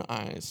your own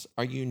eyes,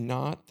 are you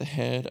not the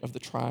head of the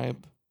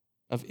tribe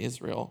of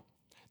Israel?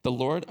 The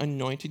Lord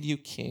anointed you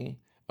king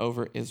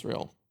over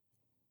Israel.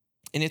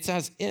 And it's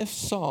as if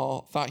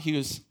Saul thought he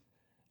was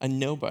a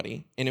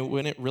nobody and it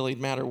wouldn't really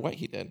matter what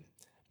he did.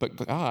 But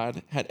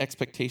God had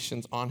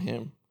expectations on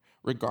him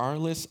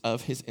regardless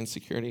of his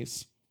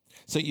insecurities.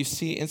 So you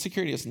see,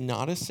 insecurity is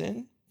not a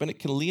sin, but it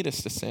can lead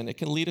us to sin. It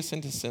can lead us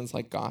into sins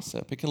like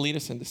gossip. It can lead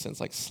us into sins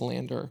like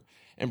slander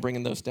and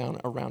bringing those down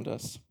around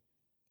us.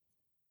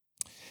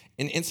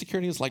 And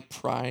insecurity is like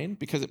pride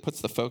because it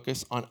puts the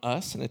focus on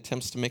us and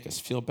attempts to make us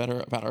feel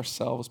better about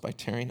ourselves by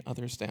tearing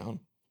others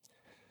down.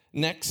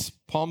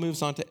 Next, Paul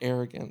moves on to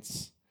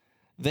arrogance.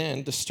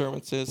 Then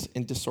disturbances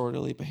and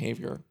disorderly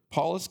behavior.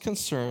 Paul is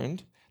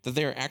concerned that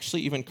they are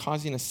actually even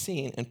causing a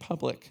scene in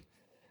public.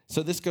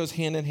 So this goes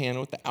hand in hand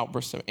with the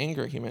outbursts of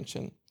anger he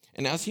mentioned.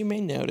 And as you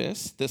may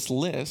notice, this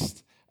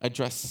list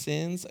addressed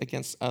sins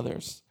against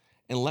others.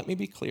 And let me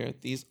be clear,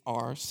 these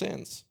are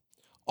sins.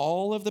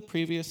 All of the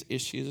previous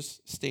issues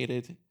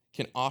stated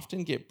can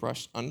often get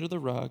brushed under the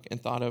rug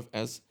and thought of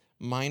as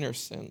minor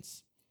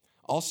sins.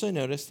 Also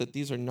notice that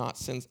these are not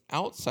sins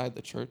outside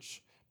the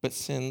church, but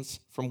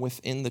sins from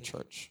within the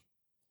church.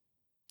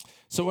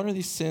 So what are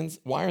these sins?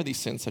 Why are these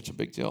sins such a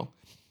big deal?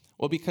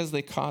 Well, because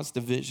they cause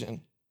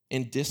division,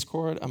 and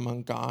discord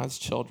among God's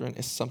children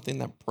is something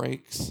that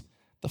breaks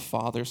the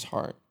Father's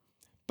heart.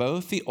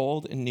 Both the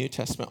Old and New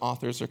Testament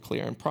authors are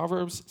clear. In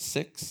Proverbs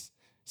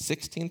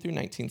 6:16 through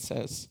 19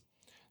 says,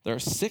 there are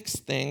 6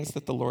 things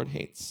that the Lord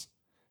hates.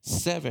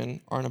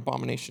 7 are an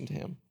abomination to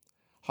him: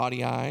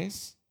 haughty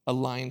eyes, a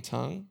lying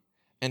tongue,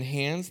 and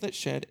hands that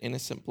shed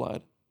innocent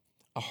blood,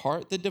 a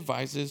heart that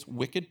devises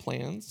wicked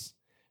plans,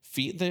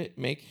 feet that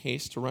make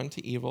haste to run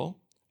to evil,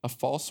 a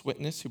false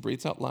witness who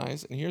breathes out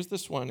lies. And here's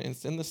this one, and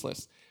it's in this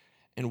list: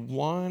 and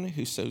one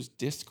who sows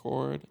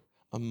discord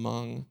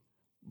among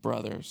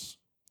brothers.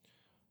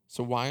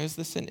 So why is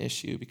this an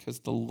issue? Because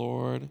the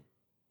Lord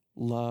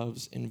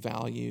loves and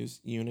values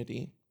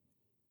unity.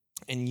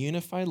 And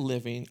unified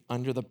living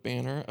under the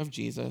banner of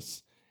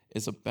Jesus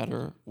is a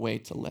better way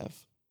to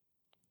live.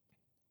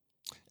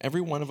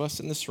 Every one of us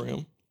in this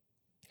room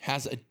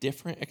has a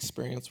different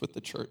experience with the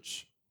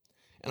church.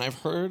 And I've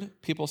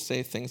heard people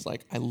say things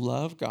like, I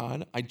love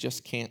God, I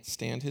just can't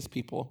stand his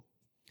people.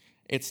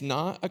 It's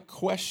not a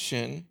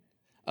question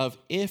of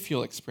if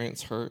you'll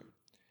experience hurt,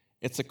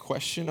 it's a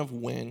question of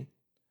when.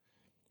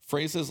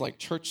 Phrases like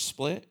church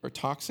split or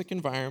toxic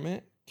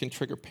environment can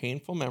trigger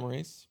painful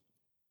memories.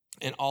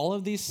 And all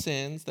of these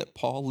sins that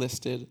Paul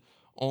listed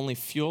only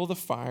fuel the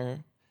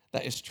fire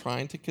that is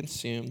trying to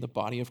consume the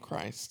body of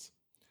Christ.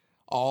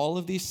 All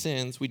of these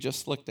sins we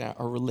just looked at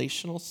are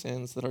relational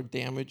sins that are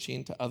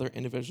damaging to other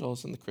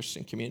individuals in the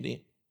Christian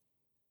community.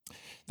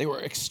 They were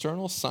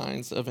external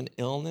signs of an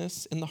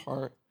illness in the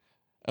heart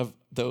of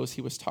those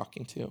he was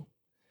talking to.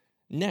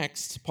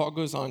 Next, Paul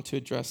goes on to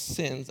address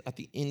sins at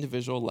the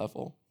individual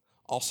level,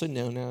 also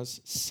known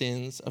as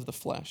sins of the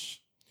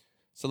flesh.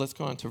 So let's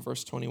go on to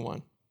verse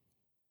 21.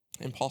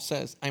 And Paul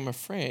says, I'm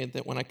afraid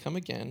that when I come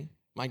again,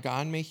 my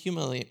God may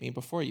humiliate me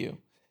before you,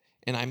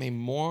 and I may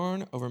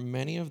mourn over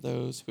many of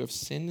those who have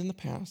sinned in the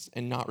past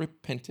and not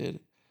repented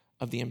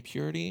of the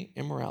impurity,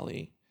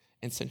 immorality,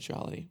 and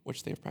sensuality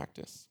which they have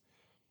practiced.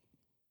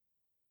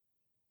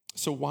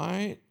 So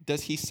why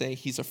does he say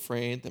he's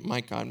afraid that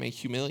my God may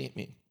humiliate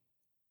me?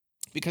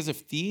 Because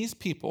if these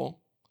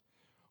people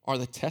are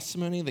the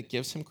testimony that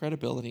gives him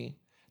credibility,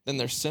 then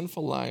their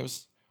sinful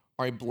lives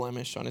are a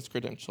blemish on his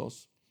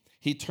credentials.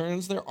 He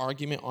turns their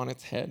argument on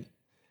its head.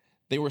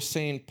 They were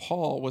saying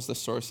Paul was the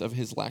source of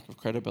his lack of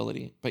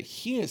credibility, but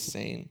he is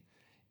saying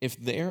if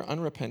they're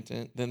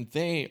unrepentant, then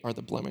they are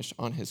the blemish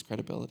on his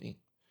credibility.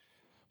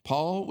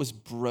 Paul was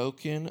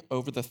broken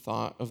over the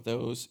thought of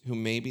those who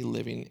may be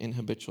living in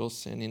habitual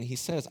sin, and he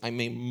says, I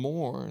may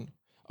mourn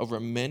over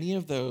many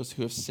of those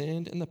who have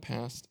sinned in the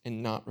past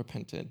and not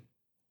repented.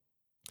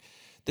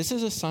 This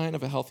is a sign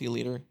of a healthy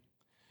leader.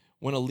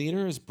 When a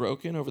leader is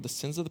broken over the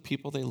sins of the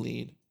people they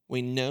lead,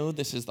 we know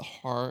this is the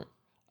heart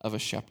of a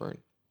shepherd.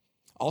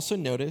 Also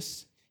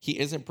notice he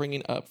isn't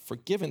bringing up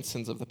forgiven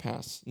sins of the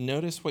past.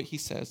 Notice what he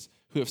says,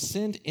 who have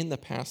sinned in the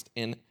past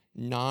and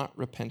not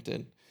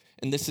repented.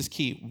 And this is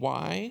key.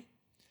 Why?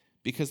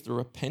 Because the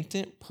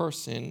repentant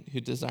person who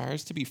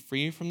desires to be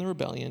free from the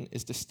rebellion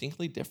is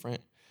distinctly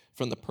different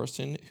from the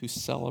person who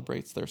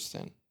celebrates their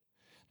sin.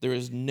 There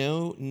is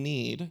no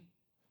need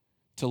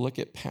to look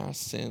at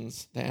past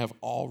sins that have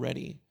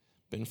already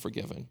been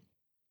forgiven.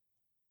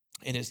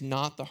 It is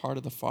not the heart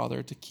of the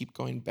Father to keep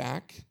going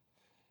back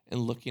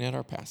and looking at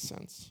our past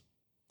sins.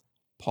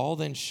 Paul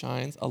then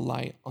shines a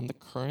light on the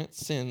current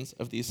sins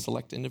of these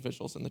select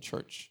individuals in the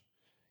church: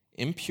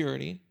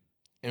 impurity,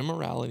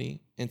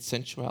 immorality, and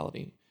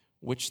sensuality,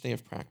 which they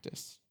have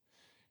practiced.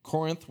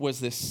 Corinth was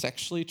this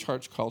sexually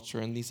charged culture,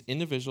 and these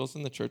individuals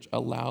in the church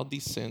allowed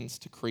these sins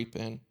to creep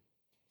in.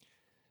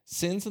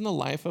 Sins in the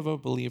life of a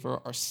believer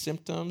are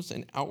symptoms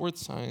and outward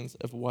signs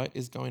of what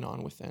is going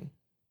on within.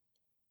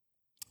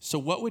 So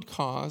what would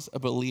cause a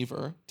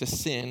believer to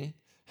sin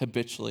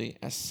habitually,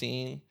 as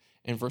seen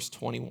in verse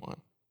 21?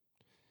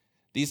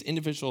 These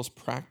individuals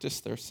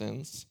practiced their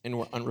sins and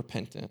were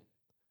unrepentant.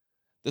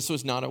 This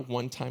was not a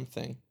one-time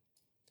thing.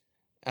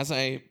 As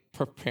I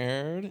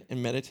prepared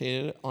and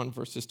meditated on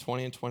verses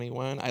 20 and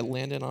 21, I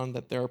landed on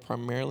that there are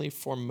primarily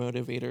 4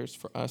 motivators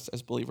for us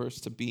as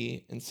believers to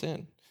be in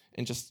sin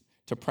and just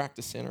to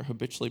practice sin or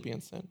habitually be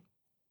in sin.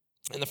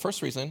 And the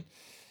first reason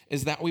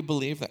is that we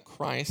believe that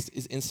Christ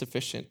is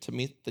insufficient to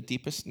meet the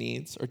deepest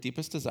needs or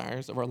deepest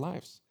desires of our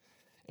lives,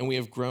 and we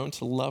have grown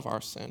to love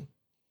our sin.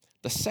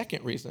 The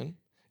second reason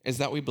is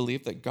that we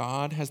believe that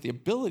God has the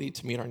ability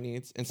to meet our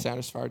needs and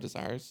satisfy our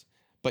desires,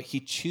 but he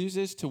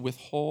chooses to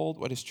withhold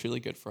what is truly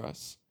good for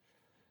us.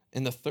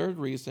 And the third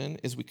reason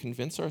is we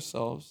convince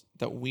ourselves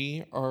that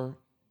we are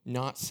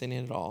not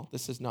sinning at all.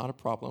 This is not a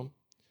problem.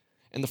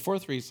 And the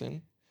fourth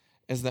reason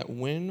is that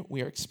when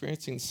we are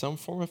experiencing some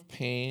form of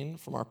pain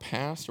from our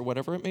past or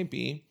whatever it may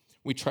be,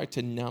 we try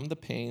to numb the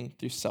pain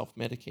through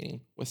self-medicating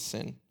with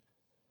sin.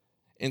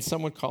 And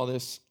some would call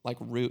this like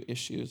root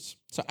issues.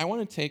 So I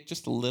want to take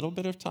just a little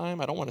bit of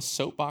time. I don't want to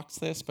soapbox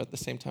this, but at the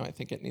same time, I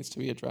think it needs to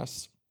be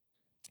addressed.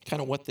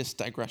 Kind of what this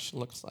digression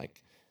looks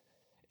like.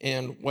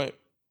 And what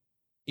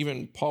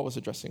even Paul was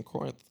addressing in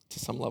Corinth to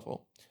some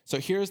level. So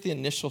here's the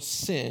initial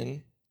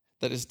sin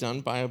that is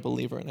done by a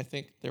believer. And I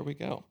think, there we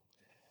go.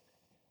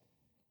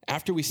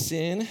 After we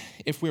sin,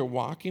 if we're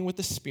walking with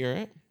the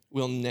Spirit,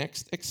 we'll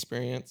next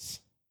experience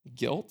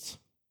guilt.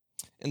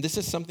 And this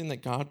is something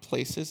that God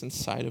places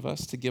inside of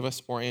us to give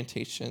us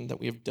orientation that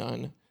we have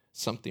done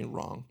something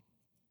wrong.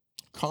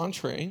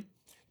 Contrary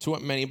to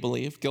what many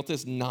believe, guilt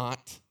is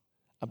not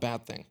a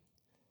bad thing.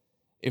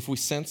 If we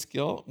sense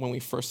guilt when we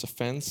first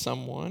offend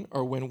someone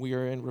or when we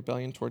are in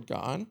rebellion toward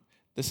God,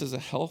 this is a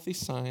healthy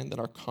sign that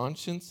our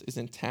conscience is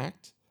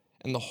intact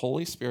and the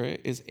Holy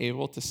Spirit is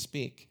able to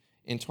speak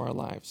into our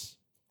lives.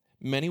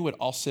 Many would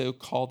also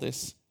call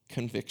this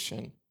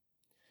conviction.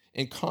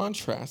 In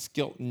contrast,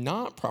 guilt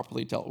not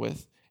properly dealt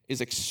with is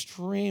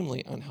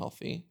extremely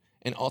unhealthy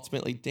and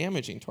ultimately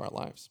damaging to our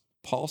lives.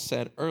 Paul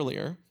said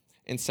earlier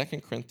in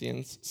 2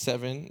 Corinthians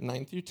 7,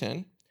 9 through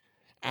 10,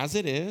 "As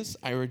it is,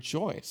 I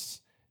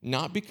rejoice,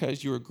 not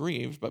because you were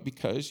grieved, but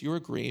because you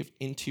were grieved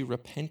into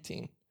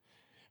repenting.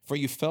 For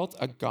you felt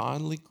a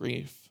godly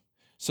grief,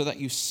 so that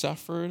you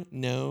suffered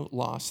no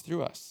loss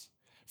through us.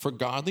 For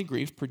godly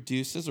grief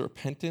produces a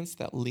repentance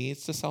that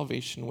leads to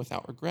salvation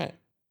without regret,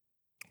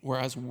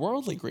 whereas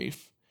worldly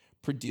grief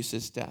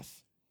produces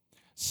death."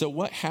 So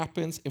what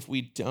happens if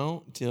we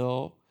don't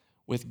deal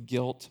with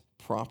guilt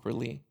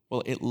properly?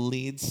 Well, it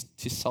leads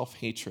to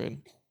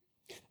self-hatred.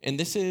 And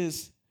this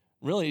is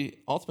really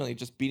ultimately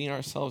just beating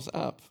ourselves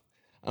up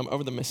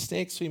over the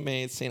mistakes we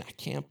made, saying, I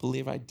can't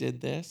believe I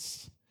did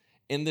this.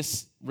 And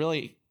this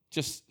really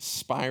just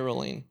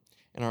spiraling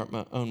in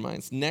our own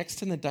minds.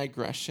 Next in the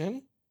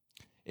digression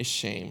is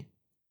shame.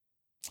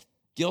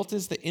 Guilt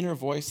is the inner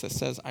voice that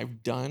says,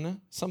 I've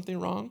done something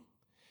wrong.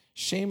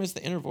 Shame is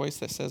the inner voice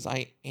that says,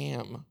 I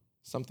am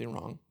something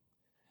wrong.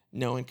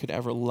 No one could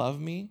ever love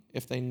me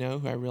if they know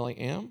who I really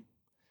am.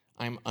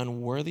 I'm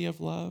unworthy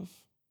of love.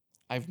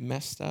 I've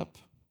messed up.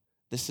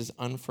 This is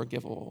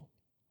unforgivable.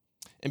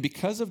 And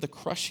because of the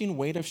crushing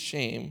weight of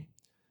shame,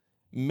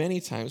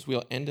 many times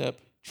we'll end up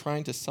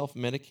trying to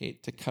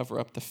self-medicate to cover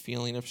up the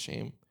feeling of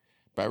shame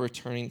by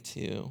returning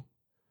to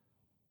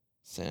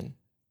sin.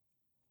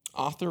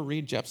 Author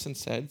Reed Jepson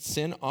said,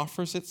 "Sin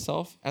offers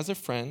itself as a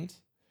friend,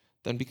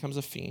 then becomes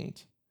a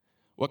fiend.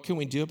 What can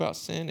we do about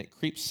sin? It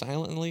creeps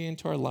silently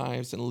into our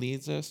lives and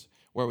leads us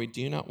where we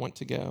do not want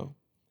to go.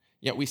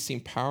 Yet we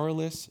seem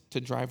powerless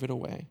to drive it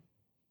away."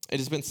 It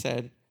has been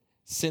said,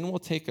 sin will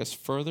take us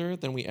further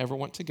than we ever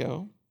want to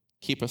go,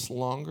 keep us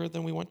longer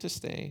than we want to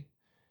stay,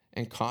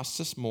 and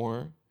cost us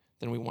more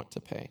than we want to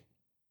pay.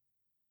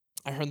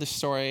 I heard the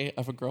story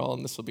of a girl,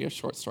 and this will be a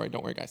short story,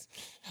 don't worry, guys.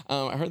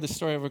 I heard the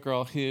story of a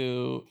girl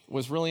who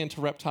was really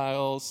into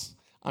reptiles.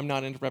 I'm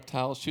not into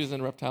reptiles. She was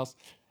into reptiles.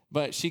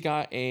 But she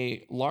got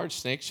a large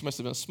snake. She must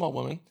have been a small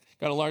woman.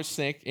 Got a large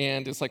snake,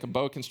 and it's like a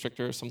boa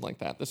constrictor or something like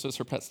that. This was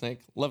her pet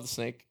snake. Loved the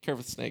snake, cared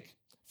for the snake,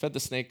 fed the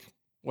snake,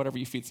 whatever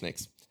you feed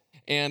snakes.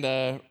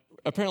 And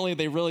apparently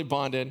they really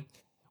bonded.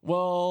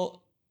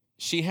 Well,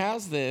 she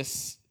has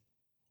this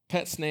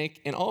pet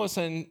snake, and all of a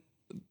sudden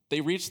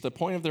they reach the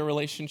point of their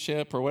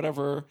relationship or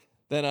whatever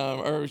that,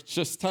 or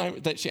just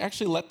time that she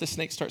actually let the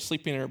snake start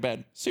sleeping in her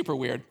bed. Super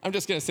weird. I'm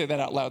just going to say that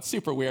out loud.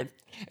 Super weird.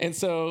 And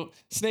so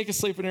snake is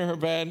sleeping in her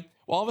bed.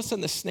 Well, all of a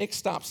sudden the snake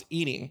stops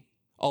eating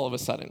all of a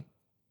sudden.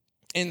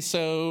 And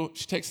so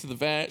she takes to the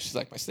vet. She's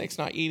like, my snake's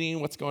not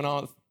eating. What's going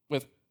on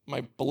with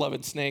my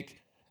beloved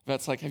snake? The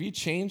vet's like, have you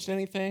changed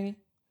anything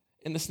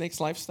in the snake's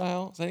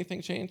lifestyle? Has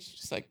anything changed?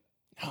 She's like,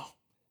 no,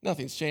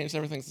 nothing's changed.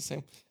 Everything's the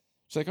same.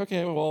 She's like,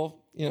 okay,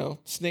 well,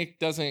 snake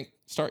doesn't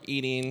start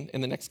eating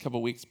in the next couple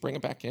of weeks. Bring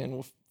it back in.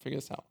 We'll figure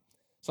this out.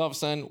 So all of a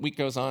sudden, week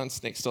goes on.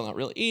 Snake's still not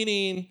really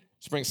eating.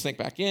 She brings snake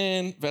back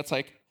in. Vet's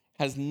like,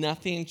 has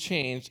nothing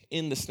changed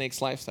in the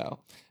snake's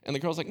lifestyle? And the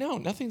girl's like, no,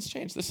 nothing's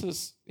changed. This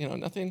is,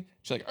 nothing.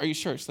 She's like, are you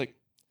sure? She's like,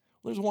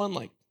 well, there's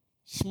one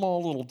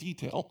small little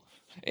detail.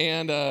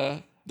 And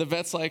the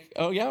vet's like,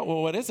 oh yeah,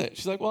 well, what is it?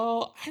 She's like,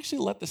 well, I actually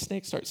let the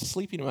snake start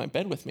sleeping in my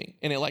bed with me,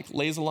 and it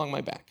lays along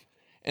my back.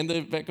 And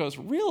the vet goes,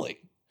 really?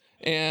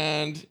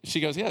 And she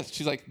goes, yes.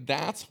 She's like,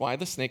 that's why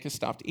the snake has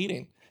stopped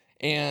eating.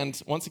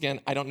 And once again,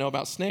 I don't know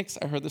about snakes.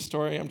 I heard the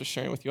story. I'm just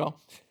sharing with you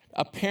all.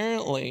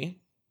 Apparently,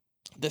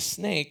 the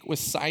snake was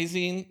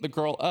sizing the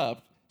girl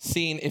up,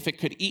 seeing if it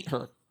could eat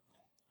her.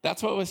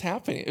 That's what was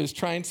happening. It was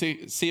trying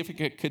to see if it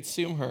could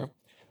consume her.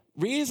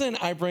 Reason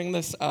I bring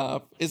this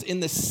up is in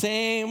the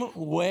same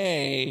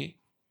way,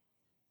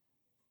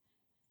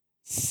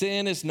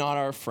 sin is not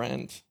our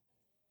friend.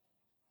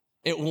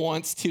 It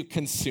wants to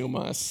consume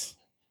us.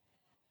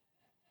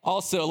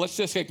 Also, let's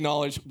just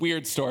acknowledge,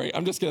 weird story.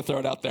 I'm just going to throw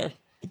it out there.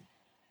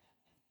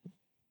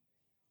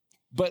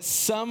 But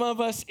some of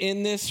us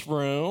in this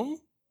room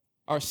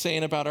are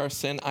saying about our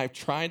sin, I've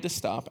tried to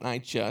stop and I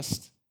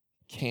just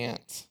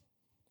can't.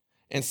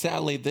 And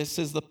sadly, this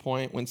is the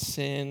point when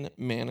sin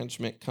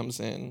management comes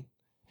in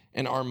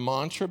and our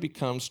mantra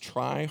becomes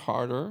try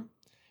harder,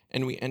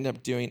 and we end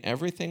up doing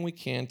everything we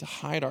can to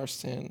hide our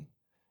sin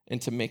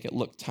and to make it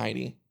look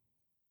tidy.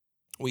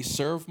 We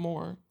serve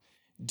more,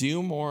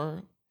 do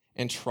more,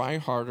 and try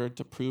harder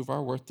to prove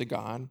our worth to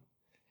God,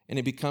 and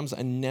it becomes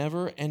a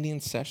never-ending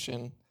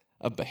session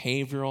of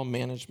behavioral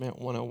management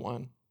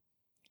 101.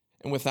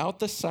 And without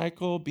the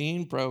cycle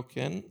being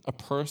broken, a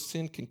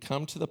person can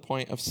come to the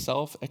point of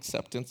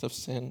self-acceptance of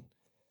sin,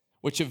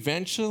 which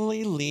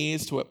eventually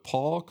leads to what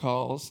Paul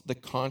calls the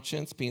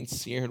conscience being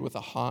seared with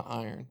a hot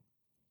iron.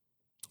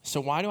 So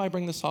why do I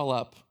bring this all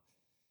up?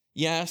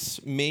 Yes,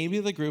 maybe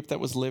the group that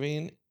was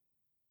living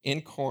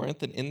in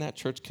Corinth and in that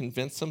church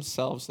convinced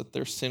themselves that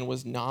their sin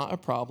was not a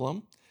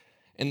problem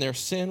and their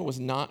sin was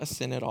not a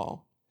sin at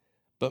all.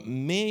 But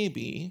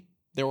maybe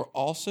there were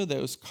also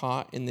those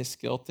caught in this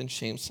guilt and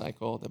shame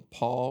cycle that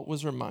Paul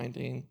was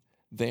reminding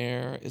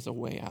there is a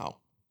way out.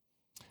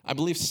 I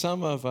believe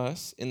some of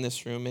us in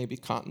this room may be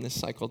caught in this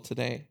cycle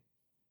today.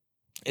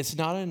 It's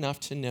not enough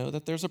to know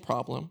that there's a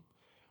problem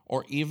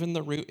or even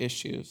the root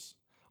issues,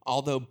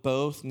 although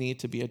both need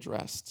to be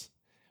addressed.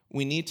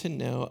 We need to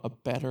know a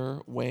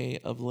better way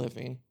of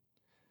living.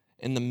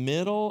 In the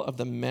middle of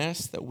the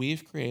mess that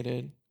we've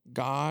created,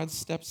 God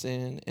steps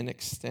in and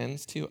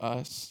extends to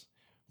us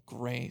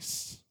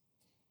grace.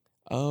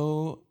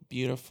 Oh,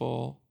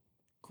 beautiful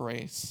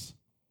grace.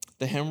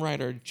 The hymn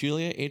writer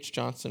Julia H.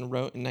 Johnson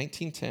wrote in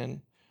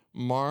 1910,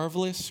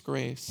 "Marvelous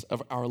grace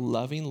of our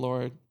loving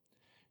Lord,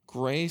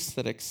 grace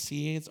that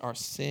exceeds our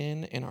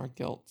sin and our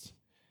guilt.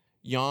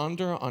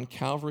 Yonder on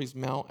Calvary's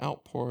mount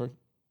outpoured,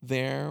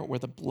 there where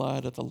the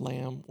blood of the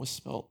Lamb was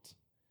spilt.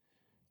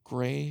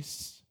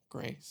 Grace,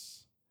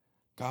 grace,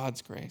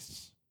 God's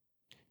grace.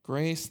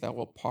 Grace that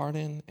will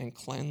pardon and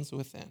cleanse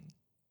within.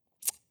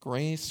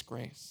 Grace,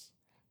 grace,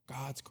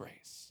 God's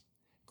grace.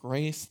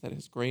 Grace that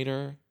is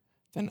greater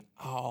than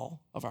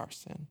all of our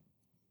sin."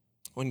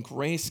 When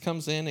grace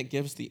comes in, it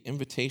gives the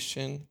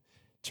invitation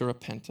to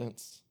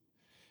repentance.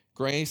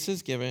 Grace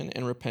is given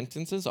and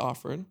repentance is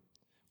offered.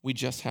 We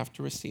just have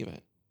to receive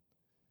it.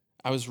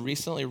 I was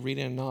recently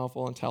reading a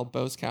novel entitled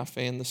Beau's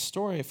Cafe, and the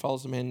story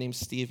follows a man named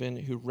Stephen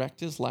who wrecked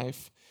his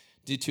life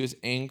due to his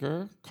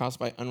anger caused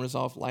by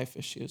unresolved life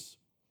issues.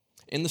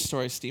 In the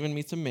story, Stephen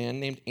meets a man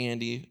named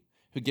Andy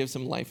who gives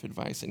him life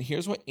advice. And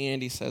here's what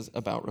Andy says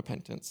about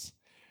repentance.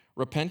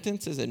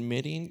 Repentance is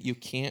admitting you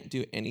can't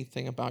do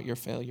anything about your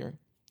failure.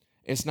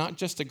 It's not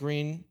just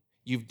agreeing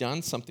you've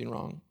done something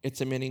wrong.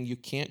 It's admitting you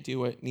can't do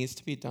what needs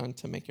to be done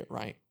to make it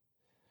right.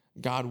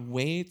 God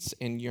waits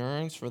and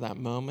yearns for that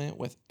moment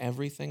with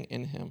everything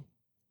in him.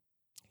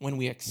 When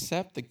we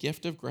accept the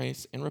gift of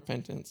grace and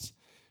repentance,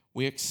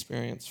 we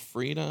experience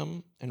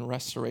freedom and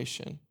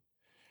restoration.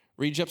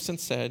 Reed Jepson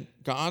said,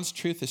 "God's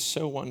truth is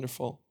so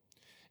wonderful.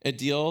 It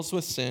deals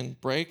with sin,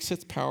 breaks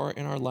its power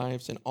in our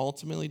lives, and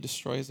ultimately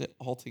destroys it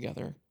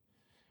altogether.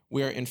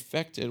 We are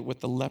infected with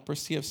the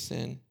leprosy of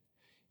sin,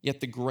 yet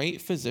the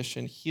great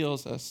physician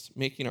heals us,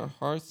 making our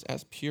hearts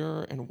as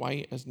pure and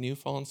white as new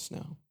fallen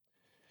snow.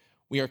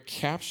 We are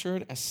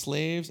captured as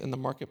slaves in the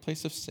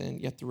marketplace of sin,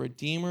 yet the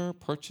Redeemer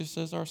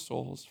purchases our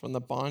souls from the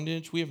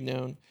bondage we have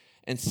known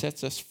and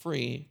sets us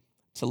free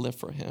to live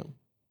for him."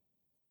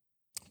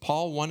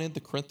 Paul wanted the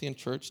Corinthian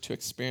church to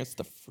experience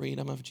the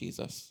freedom of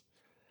Jesus.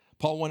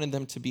 Paul wanted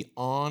them to be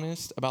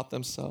honest about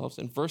themselves.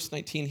 In verse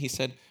 19, he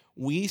said,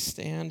 "We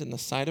stand in the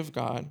sight of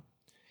God."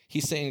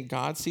 He's saying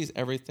God sees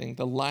everything.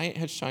 The light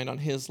had shined on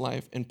his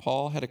life, and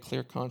Paul had a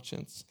clear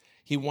conscience.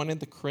 He wanted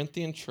the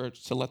Corinthian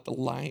church to let the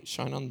light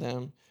shine on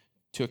them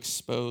to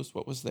expose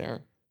what was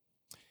there.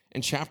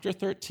 In chapter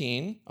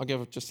 13, I'll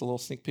give just a little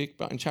sneak peek,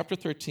 but in chapter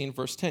 13,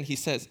 verse 10, he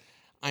says,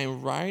 "I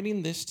am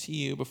writing this to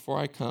you before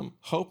I come,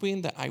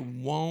 hoping that I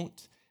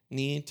won't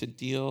need to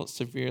deal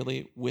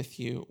severely with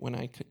you when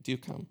I do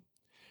come.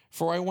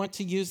 For I want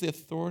to use the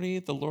authority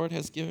the Lord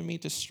has given me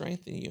to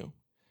strengthen you,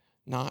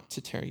 not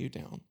to tear you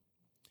down."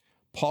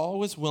 Paul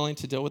was willing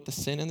to deal with the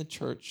sin in the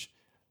church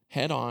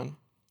head on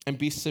and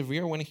be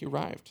severe when he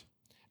arrived,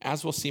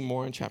 as we'll see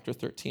more in chapter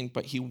 13,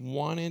 but he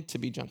wanted to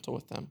be gentle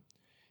with them.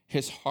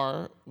 His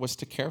heart was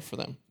to care for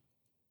them.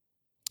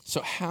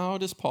 So how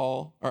does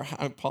God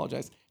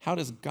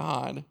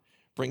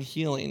bring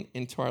healing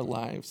into our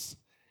lives?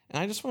 And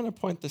I just want to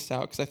point this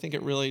out because I think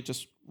it really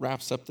just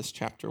wraps up this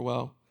chapter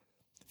well.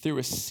 Through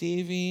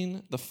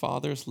receiving the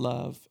Father's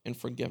love and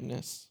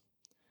forgiveness,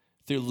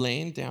 through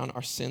laying down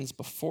our sins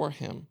before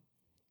him,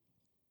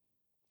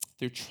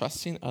 through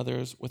trusting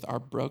others with our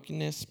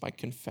brokenness by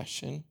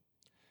confession,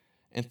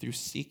 and through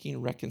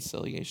seeking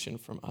reconciliation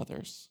from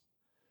others.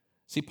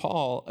 See,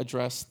 Paul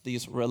addressed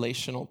these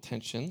relational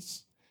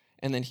tensions,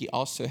 and then he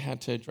also had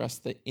to address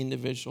the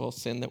individual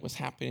sin that was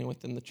happening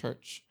within the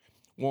church.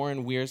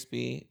 Warren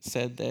Wiersbe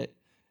said that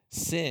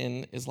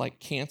sin is like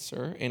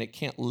cancer, and it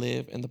can't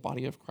live in the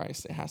body of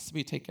Christ. It has to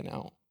be taken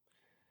out.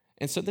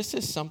 And so this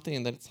is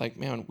something that it's like,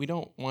 man, we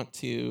don't want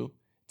to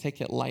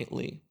take it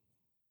lightly.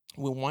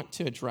 We want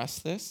to address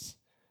this,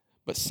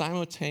 but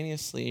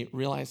simultaneously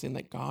realizing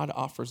that God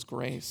offers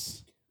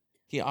grace.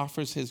 He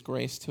offers his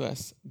grace to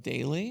us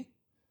daily.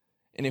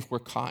 And if we're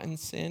caught in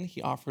sin,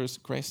 he offers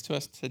grace to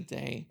us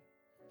today.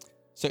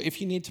 So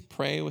if you need to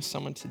pray with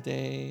someone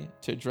today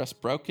to address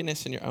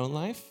brokenness in your own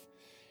life,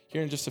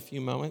 here in just a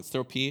few moments,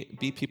 there will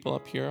be people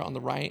up here on the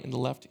right and the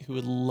left who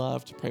would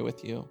love to pray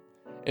with you.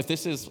 If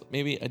this is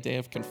maybe a day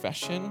of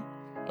confession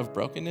of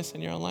brokenness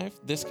in your own life,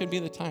 this could be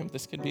the time.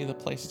 This could be the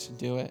place to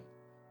do it.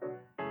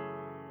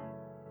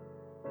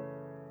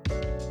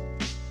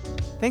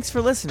 Thanks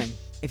for listening.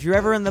 If you're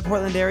ever in the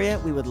Portland area,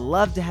 we would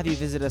love to have you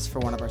visit us for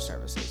one of our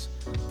services.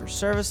 For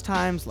service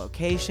times,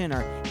 location,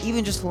 or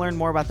even just to learn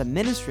more about the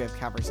ministry of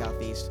Calvary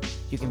Southeast,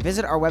 you can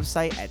visit our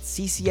website at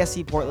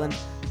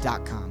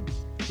ccseportland.com.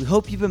 We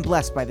hope you've been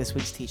blessed by this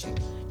week's teaching.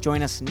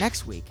 Join us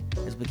next week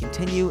as we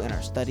continue in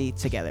our study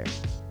together.